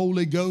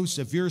Holy Ghost,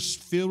 if you're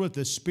filled with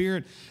the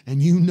Spirit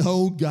and you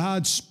know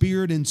God's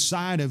Spirit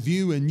inside of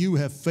you and you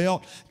have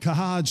felt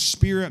God's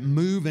Spirit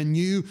move in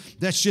you,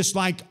 that's just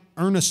like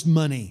earnest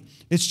money.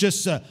 It's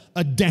just a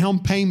down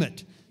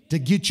payment to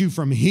get you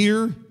from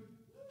here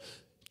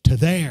to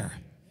there.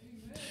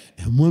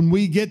 And when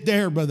we get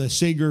there, Brother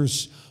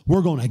Seegers,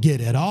 we're going to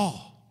get it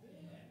all.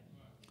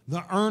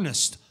 The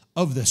earnest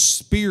of the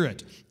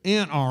Spirit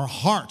in our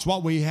hearts.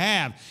 What we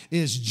have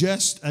is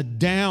just a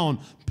down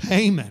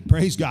payment.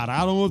 Praise God. I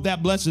don't know if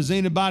that blesses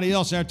anybody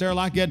else out there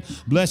like it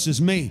blesses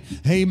me.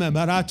 Amen.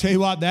 But I tell you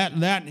what,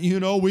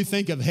 we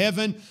think of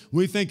heaven,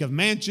 we think of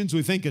mansions,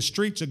 we think of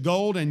streets of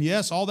gold, and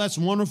yes, all that's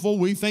wonderful.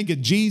 We think of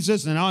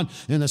Jesus and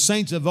the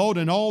saints of old,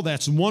 and all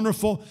that's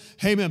wonderful.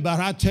 Amen. But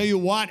I tell you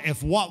what,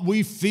 if what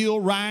we feel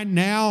right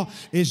now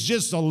is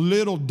just a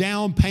little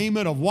down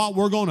payment of what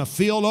we're going to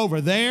feel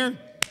over there,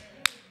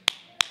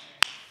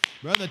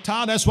 Brother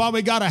Todd, that's why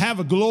we got to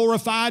have a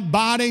glorified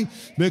body,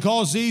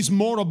 because these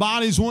mortal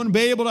bodies wouldn't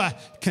be able to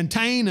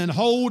contain and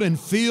hold and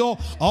feel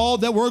all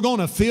that we're going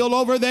to feel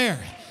over there.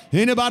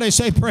 Anybody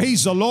say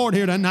praise the Lord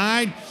here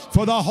tonight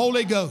for the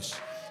Holy Ghost?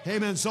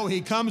 Amen. So he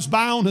comes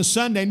by on a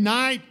Sunday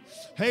night,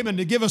 amen,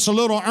 to give us a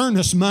little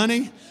earnest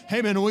money.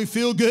 Amen. And we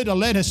feel good to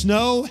let us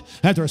know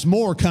that there's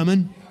more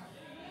coming.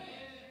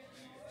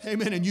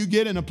 Amen. And you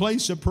get in a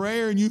place of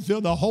prayer and you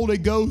feel the Holy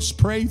Ghost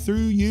pray through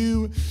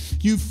you.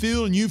 You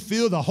feel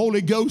the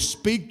Holy Ghost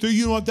speak through you.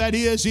 You know what that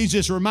is? He's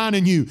just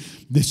reminding you,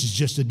 this is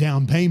just a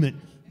down payment.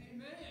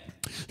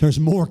 There's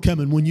more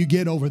coming when you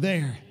get over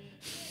there.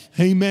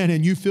 Amen.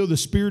 And you feel the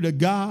Spirit of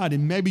God,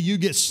 and maybe you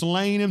get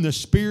slain in the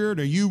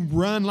Spirit, or you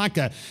run like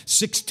a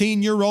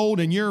 16-year-old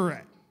and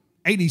you're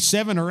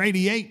 87 or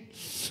 88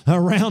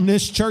 around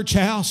this church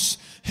house.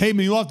 Hey,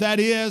 you know what that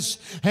is?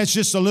 That's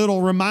just a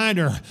little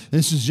reminder.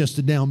 This is just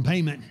a down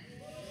payment.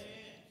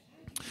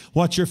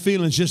 What you're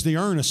feeling is just the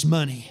earnest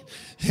money.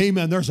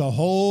 Amen. There's a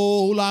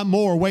whole lot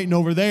more waiting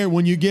over there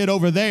when you get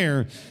over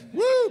there.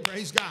 Woo,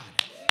 praise God.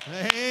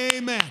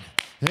 Amen.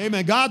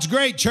 Amen. God's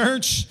great,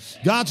 church.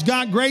 God's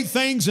got great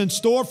things in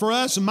store for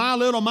us, and my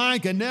little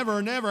mind can never,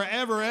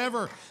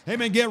 ever,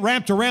 amen, get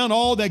wrapped around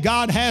all that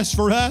God has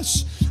for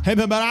us.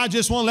 Amen. But I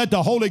just want to let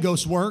the Holy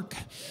Ghost work.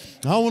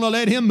 I want to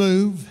let Him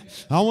move.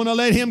 I want to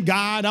let Him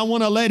guide. I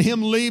want to let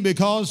Him lead,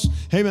 because,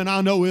 amen,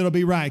 I know it'll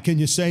be right. Can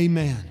you say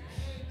amen?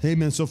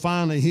 Amen. So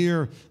finally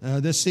here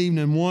this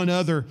evening, one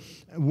other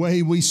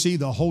way we see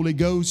the Holy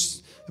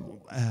Ghost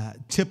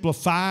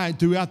typified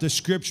throughout the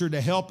Scripture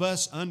to help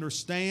us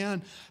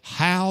understand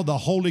how the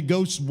Holy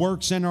Ghost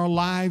works in our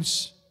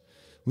lives.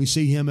 We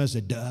see Him as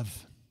a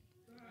dove.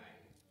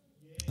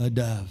 A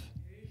dove.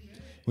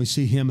 We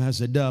see Him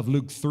as a dove.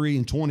 Luke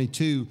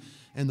 3:22.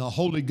 And the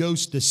Holy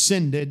Ghost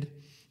descended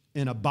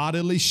in a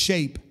bodily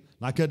shape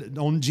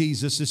on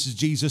Jesus. This is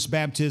Jesus'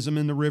 baptism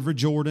in the River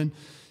Jordan.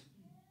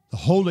 The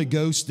Holy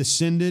Ghost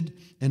descended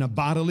in a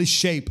bodily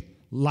shape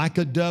like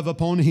a dove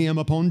upon Him,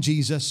 upon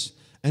Jesus.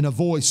 And a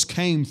voice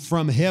came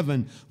from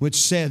heaven which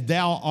said,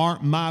 Thou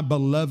art my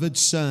beloved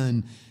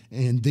Son,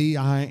 and Thee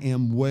I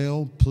am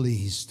well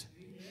pleased.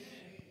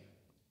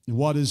 And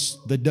what is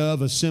the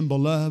dove a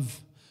symbol of?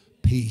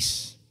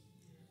 Peace.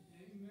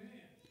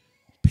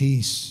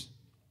 Peace.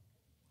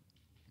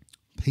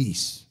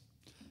 Peace.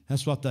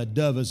 That's what the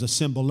dove is a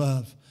symbol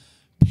of.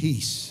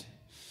 Peace.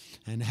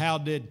 And how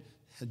did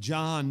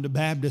John the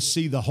Baptist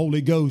see the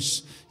Holy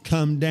Ghost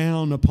come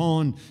down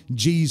upon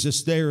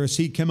Jesus there as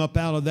He came up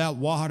out of that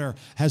water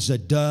as a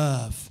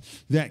dove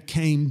that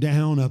came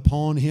down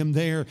upon Him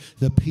there?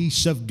 The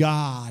peace of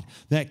God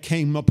that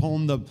came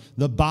upon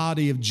the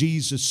body of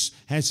Jesus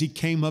as He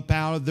came up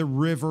out of the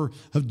river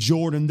of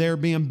Jordan there,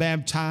 being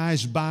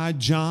baptized by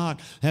John.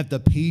 At the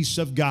peace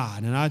of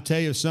God. And I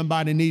tell you, if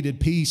somebody needed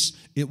peace,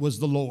 it was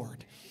the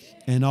Lord.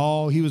 And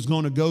all He was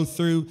going to go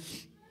through.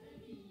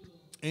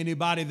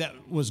 Anybody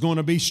that was going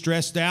to be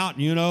stressed out,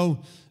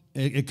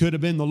 it could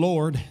have been the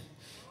Lord.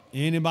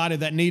 Anybody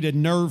that needed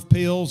nerve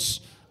pills,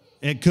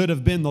 it could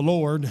have been the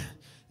Lord.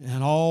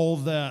 And all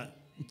the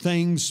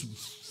things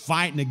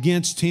fighting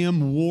against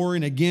Him,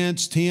 warring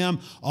against Him,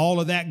 all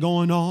of that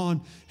going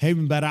on. Hey,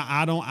 but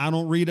I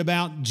don't read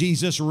about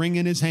Jesus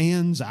wringing His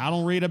hands. I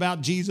don't read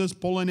about Jesus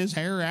pulling His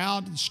hair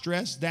out and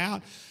stressed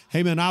out.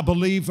 Hey, man, I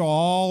believe for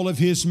all of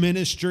His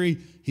ministry,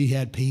 He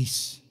had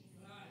peace.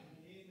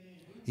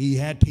 He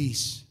had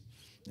peace.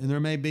 And there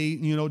may be,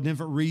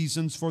 different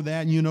reasons for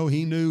that. He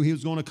knew He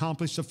was going to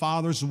accomplish the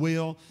Father's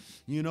will.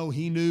 He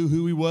knew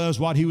who He was,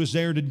 what He was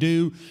there to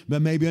do.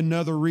 But maybe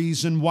another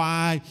reason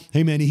why,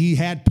 amen, He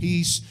had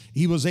peace.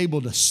 He was able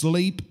to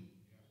sleep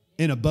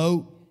in a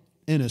boat,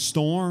 in a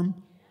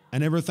storm,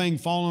 and everything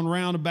falling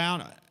around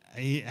about.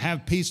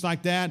 Have peace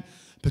like that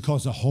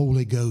because the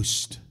Holy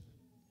Ghost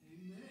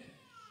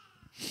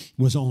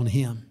was on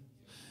Him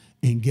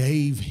and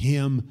gave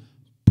Him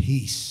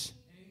peace.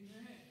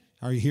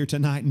 Are you here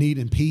tonight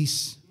needing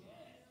peace?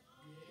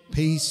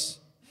 Peace.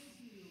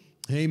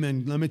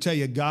 Amen. Let me tell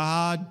you,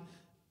 God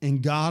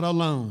and God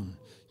alone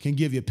can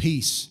give you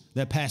peace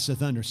that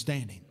passeth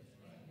understanding.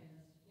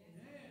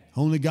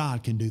 Only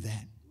God can do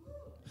that.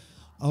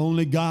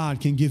 Only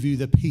God can give you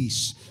the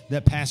peace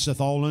that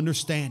passeth all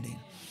understanding.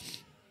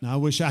 Now, I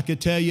wish I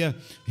could tell you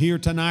here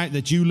tonight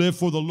that you live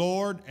for the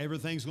Lord.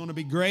 Everything's going to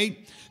be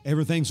great.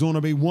 Everything's going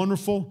to be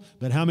wonderful.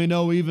 But how many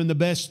know even the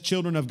best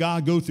children of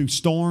God go through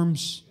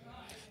storms?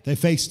 They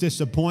face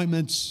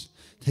disappointments.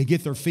 They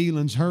get their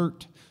feelings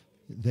hurt.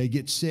 They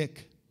get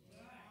sick.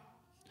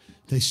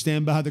 They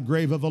stand by the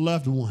grave of a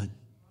loved one.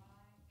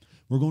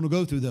 We're going to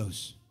go through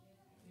those.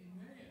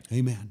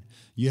 Amen.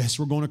 Yes,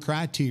 we're going to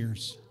cry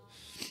tears.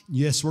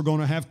 Yes, we're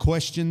going to have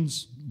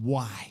questions.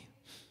 Why?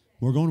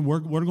 We're going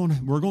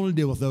to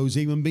deal with those,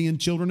 even being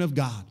children of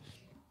God.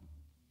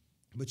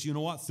 But you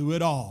know what? Through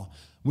it all,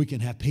 we can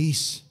have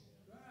peace.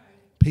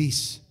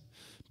 Peace.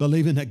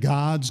 Believing that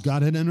God's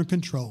got it under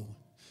control.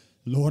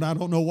 Lord, I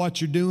don't know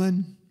what you're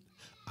doing.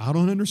 I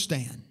don't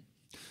understand.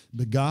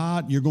 But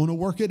God, you're going to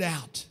work it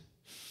out.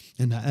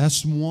 And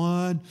that's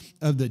one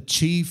of the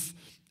chief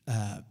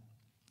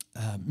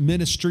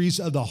ministries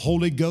of the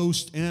Holy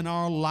Ghost in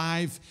our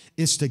life,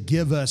 is to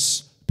give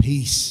us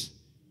peace.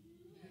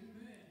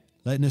 Amen.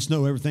 Letting us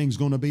know everything's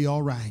going to be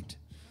all right.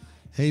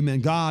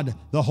 Amen. God,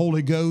 the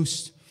Holy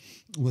Ghost,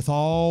 with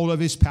all of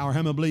his power.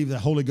 How many believe the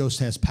Holy Ghost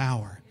has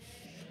power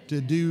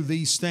to do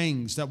these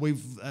things that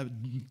we've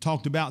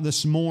talked about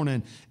this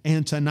morning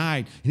and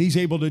tonight? And he's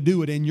able to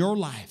do it in your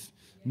life.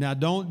 Now,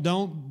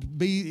 don't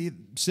be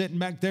sitting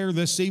back there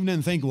this evening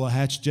and think, well,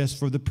 that's just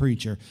for the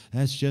preacher.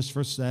 That's just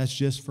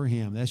for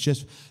him.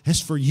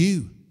 That's for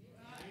you.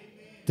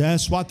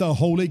 That's what the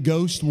Holy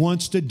Ghost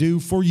wants to do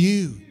for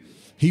you.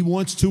 He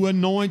wants to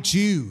anoint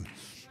you.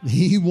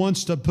 He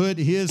wants to put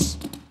his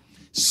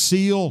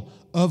seal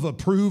of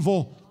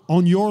approval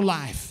on your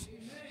life.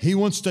 He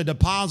wants to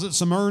deposit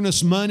some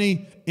earnest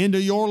money into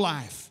your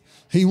life.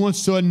 He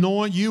wants to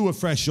anoint you with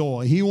fresh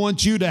oil. He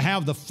wants you to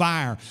have the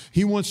fire.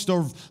 He wants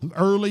to,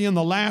 early in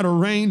the latter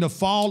rain, to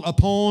fall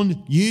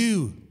upon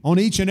you, on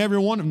each and every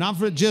one of them. Not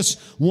for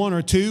just one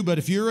or two, but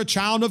if you're a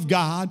child of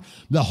God,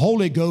 the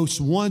Holy Ghost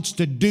wants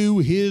to do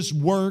his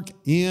work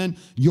in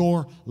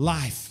your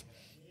life.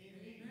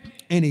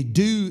 And he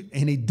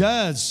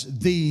does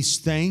these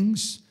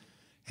things,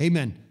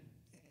 amen,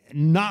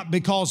 not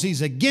because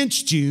he's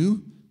against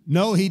you.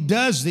 No, he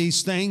does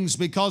these things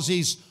because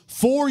he's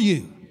for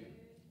you.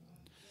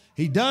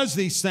 He does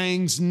these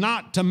things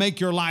not to make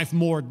your life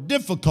more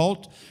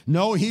difficult.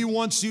 No, he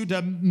wants you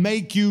to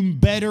make you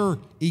better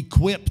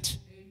equipped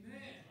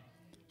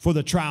for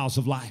the trials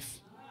of life.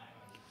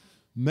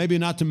 Maybe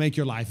not to make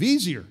your life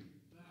easier,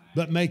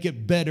 but make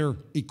it better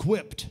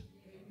equipped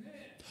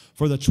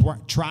for the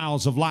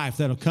trials of life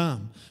that'll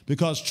come.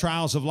 Because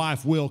trials of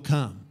life will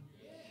come.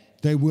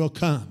 They will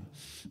come.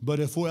 But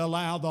if we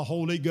allow the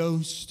Holy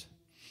Ghost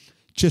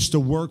just to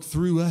work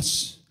through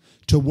us,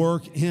 to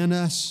work in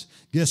us,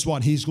 guess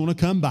what? He's going to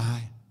come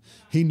by.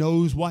 He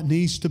knows what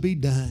needs to be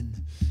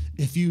done.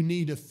 If you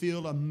need to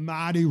feel a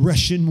mighty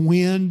rushing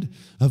wind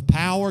of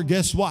power,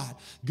 guess what?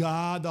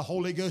 God, the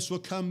Holy Ghost, will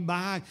come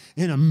by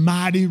in a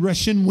mighty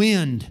rushing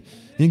wind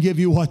and give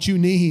you what you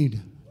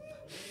need.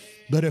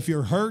 But if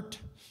you're hurt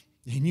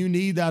and you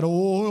need that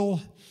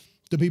oil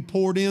to be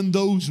poured in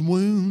those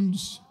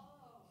wounds,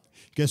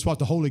 guess what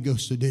the Holy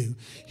Ghost will do?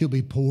 He'll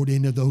be poured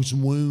into those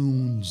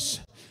wounds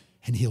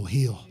and he'll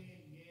heal.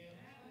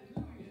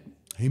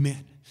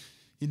 Amen.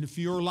 And if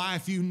your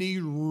life you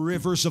need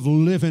rivers of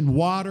living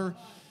water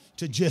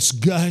to just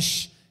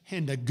gush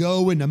and to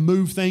go and to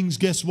move things,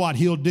 guess what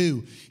he'll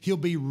do? He'll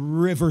be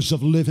rivers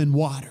of living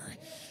water.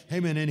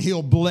 Amen. And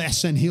he'll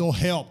bless and he'll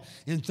help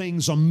and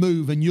things will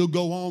move and you'll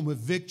go on with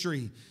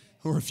victory.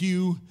 Or if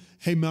you,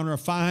 amen,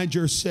 find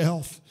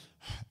yourself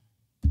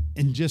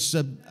in just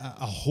a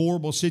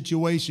horrible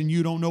situation,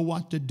 you don't know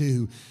what to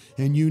do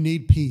and you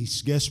need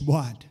peace, guess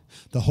what?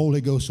 The Holy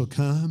Ghost will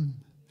come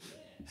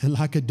and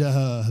like a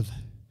dove,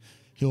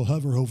 he'll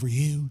hover over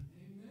you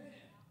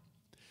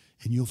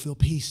and you'll feel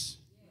peace.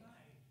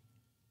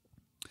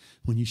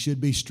 When you should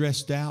be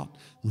stressed out,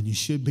 when you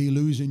should be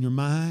losing your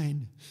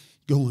mind,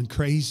 going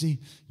crazy,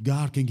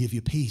 God can give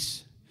you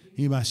peace.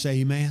 Anybody say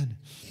amen?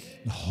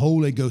 The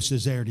Holy Ghost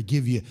is there to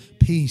give you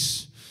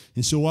peace.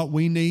 And so what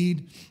we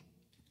need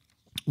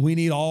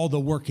all the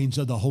workings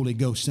of the Holy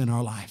Ghost in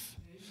our life.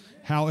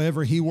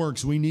 However he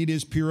works, we need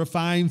his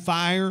purifying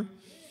fire.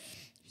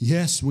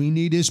 Yes, we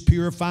need his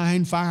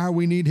purifying fire.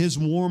 We need his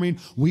warming.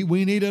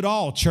 We need it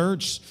all,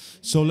 church.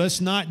 So let's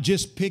not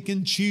just pick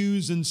and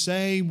choose and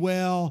say,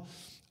 well,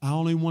 I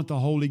only want the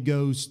Holy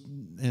Ghost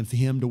and for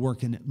him to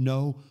work in it.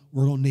 No,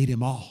 we're going to need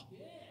him all.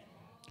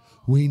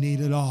 We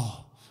need it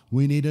all.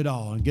 We need it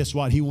all. And guess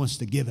what? He wants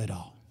to give it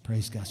all.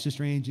 Praise God.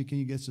 Sister Angie, can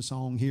you get the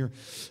song here?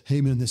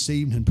 Amen. This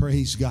evening.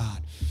 Praise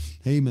God.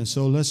 Amen.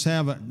 So let's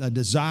have a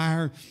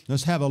desire.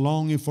 Let's have a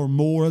longing for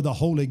more of the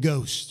Holy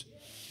Ghost.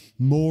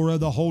 More of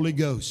the Holy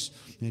Ghost.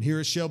 And here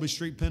at Shelby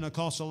Street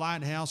Pentecostal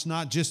Lighthouse,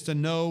 not just to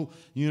know,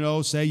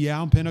 say,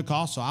 yeah, I'm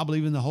Pentecostal. I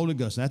believe in the Holy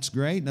Ghost. That's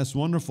great. That's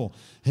wonderful.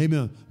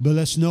 Amen. But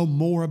let's know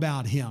more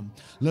about him.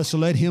 Let's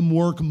let him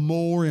work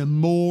more and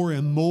more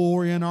and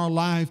more in our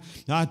life.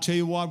 I tell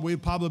you what, we'll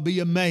probably be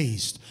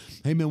amazed.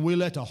 Amen. We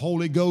let the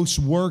Holy Ghost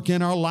work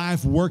in our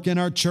life, work in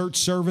our church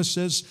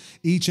services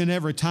each and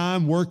every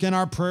time, work in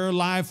our prayer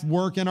life,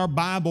 work in our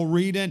Bible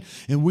reading,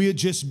 and we'd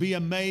just be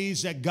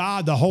amazed that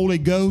God, the Holy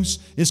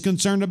Ghost, is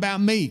concerned about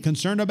me,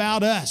 concerned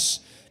about us,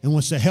 and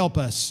wants to help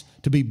us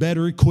to be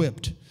better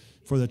equipped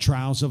for the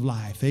trials of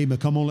life. Amen.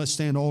 Come on, let's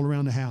stand all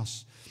around the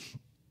house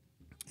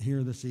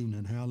here this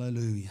evening.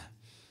 Hallelujah.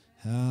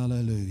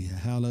 Hallelujah.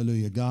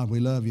 Hallelujah. God, we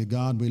love you.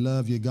 God, we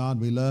love you.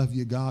 God, we love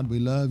you. God, we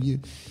love you.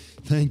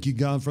 Thank you,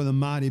 God, for the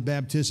mighty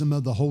baptism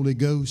of the Holy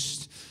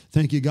Ghost.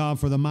 Thank you, God,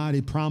 for the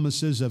mighty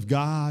promises of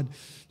God.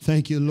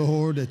 Thank you,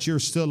 Lord, that you're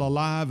still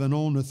alive and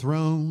on the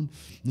throne.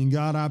 And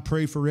God, I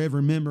pray for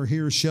every member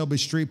here at Shelby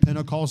Street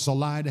Pentecostal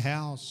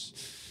Lighthouse,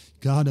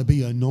 God, to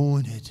be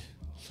anointed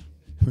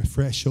with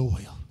fresh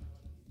oil.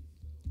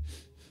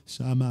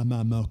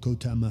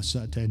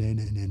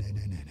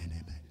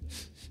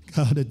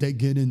 God, that they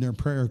get in their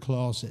prayer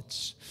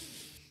closets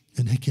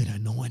and they get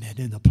anointed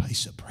in the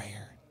place of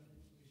prayer.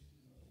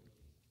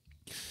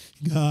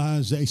 God,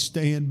 as they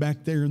stand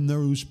back there in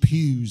those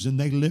pews and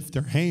they lift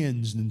their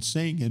hands and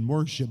sing and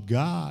worship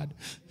God,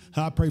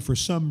 I pray for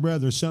some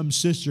brother, some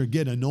sister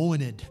get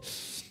anointed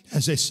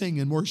as they sing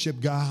and worship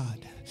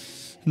God.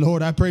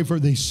 Lord, I pray for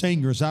these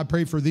singers. I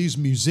pray for these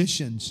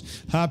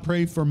musicians. I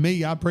pray for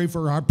me. I pray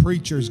for our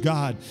preachers,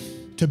 God,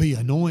 to be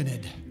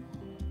anointed.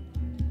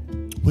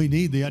 We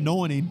need the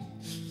anointing.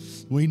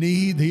 We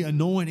need the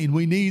anointing.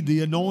 We need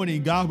the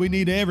anointing. God, we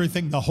need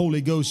everything the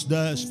Holy Ghost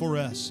does for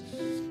us.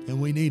 And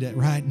we need it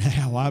right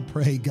now. I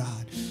pray,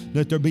 God,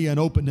 let there be an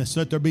openness.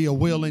 Let there be a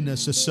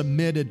willingness to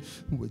submitted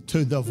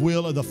to the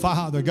will of the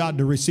Father, God,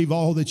 to receive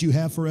all that you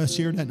have for us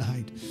here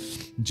tonight.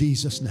 In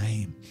Jesus'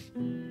 name.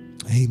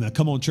 Amen.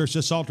 Come on, church.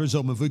 This altar is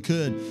open. If we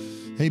could,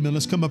 amen.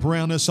 Let's come up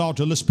around this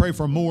altar. Let's pray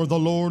for more of the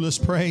Lord. Let's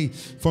pray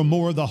for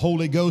more of the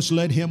Holy Ghost.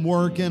 Let Him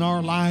work in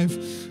our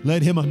life.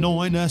 Let Him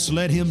anoint us.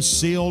 Let Him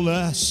seal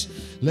us.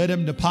 Let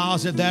Him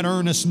deposit that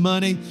earnest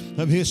money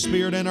of His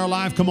Spirit in our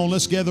life. Come on,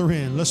 let's gather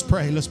in. Let's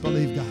pray. Let's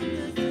believe God.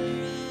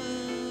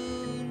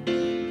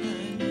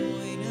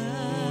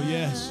 Oh,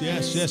 yes,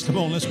 yes, yes. Come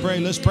on, let's pray.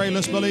 Let's pray.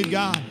 Let's believe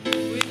God.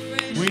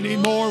 We need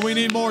more. We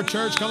need more,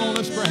 church. Come on,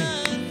 let's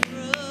pray.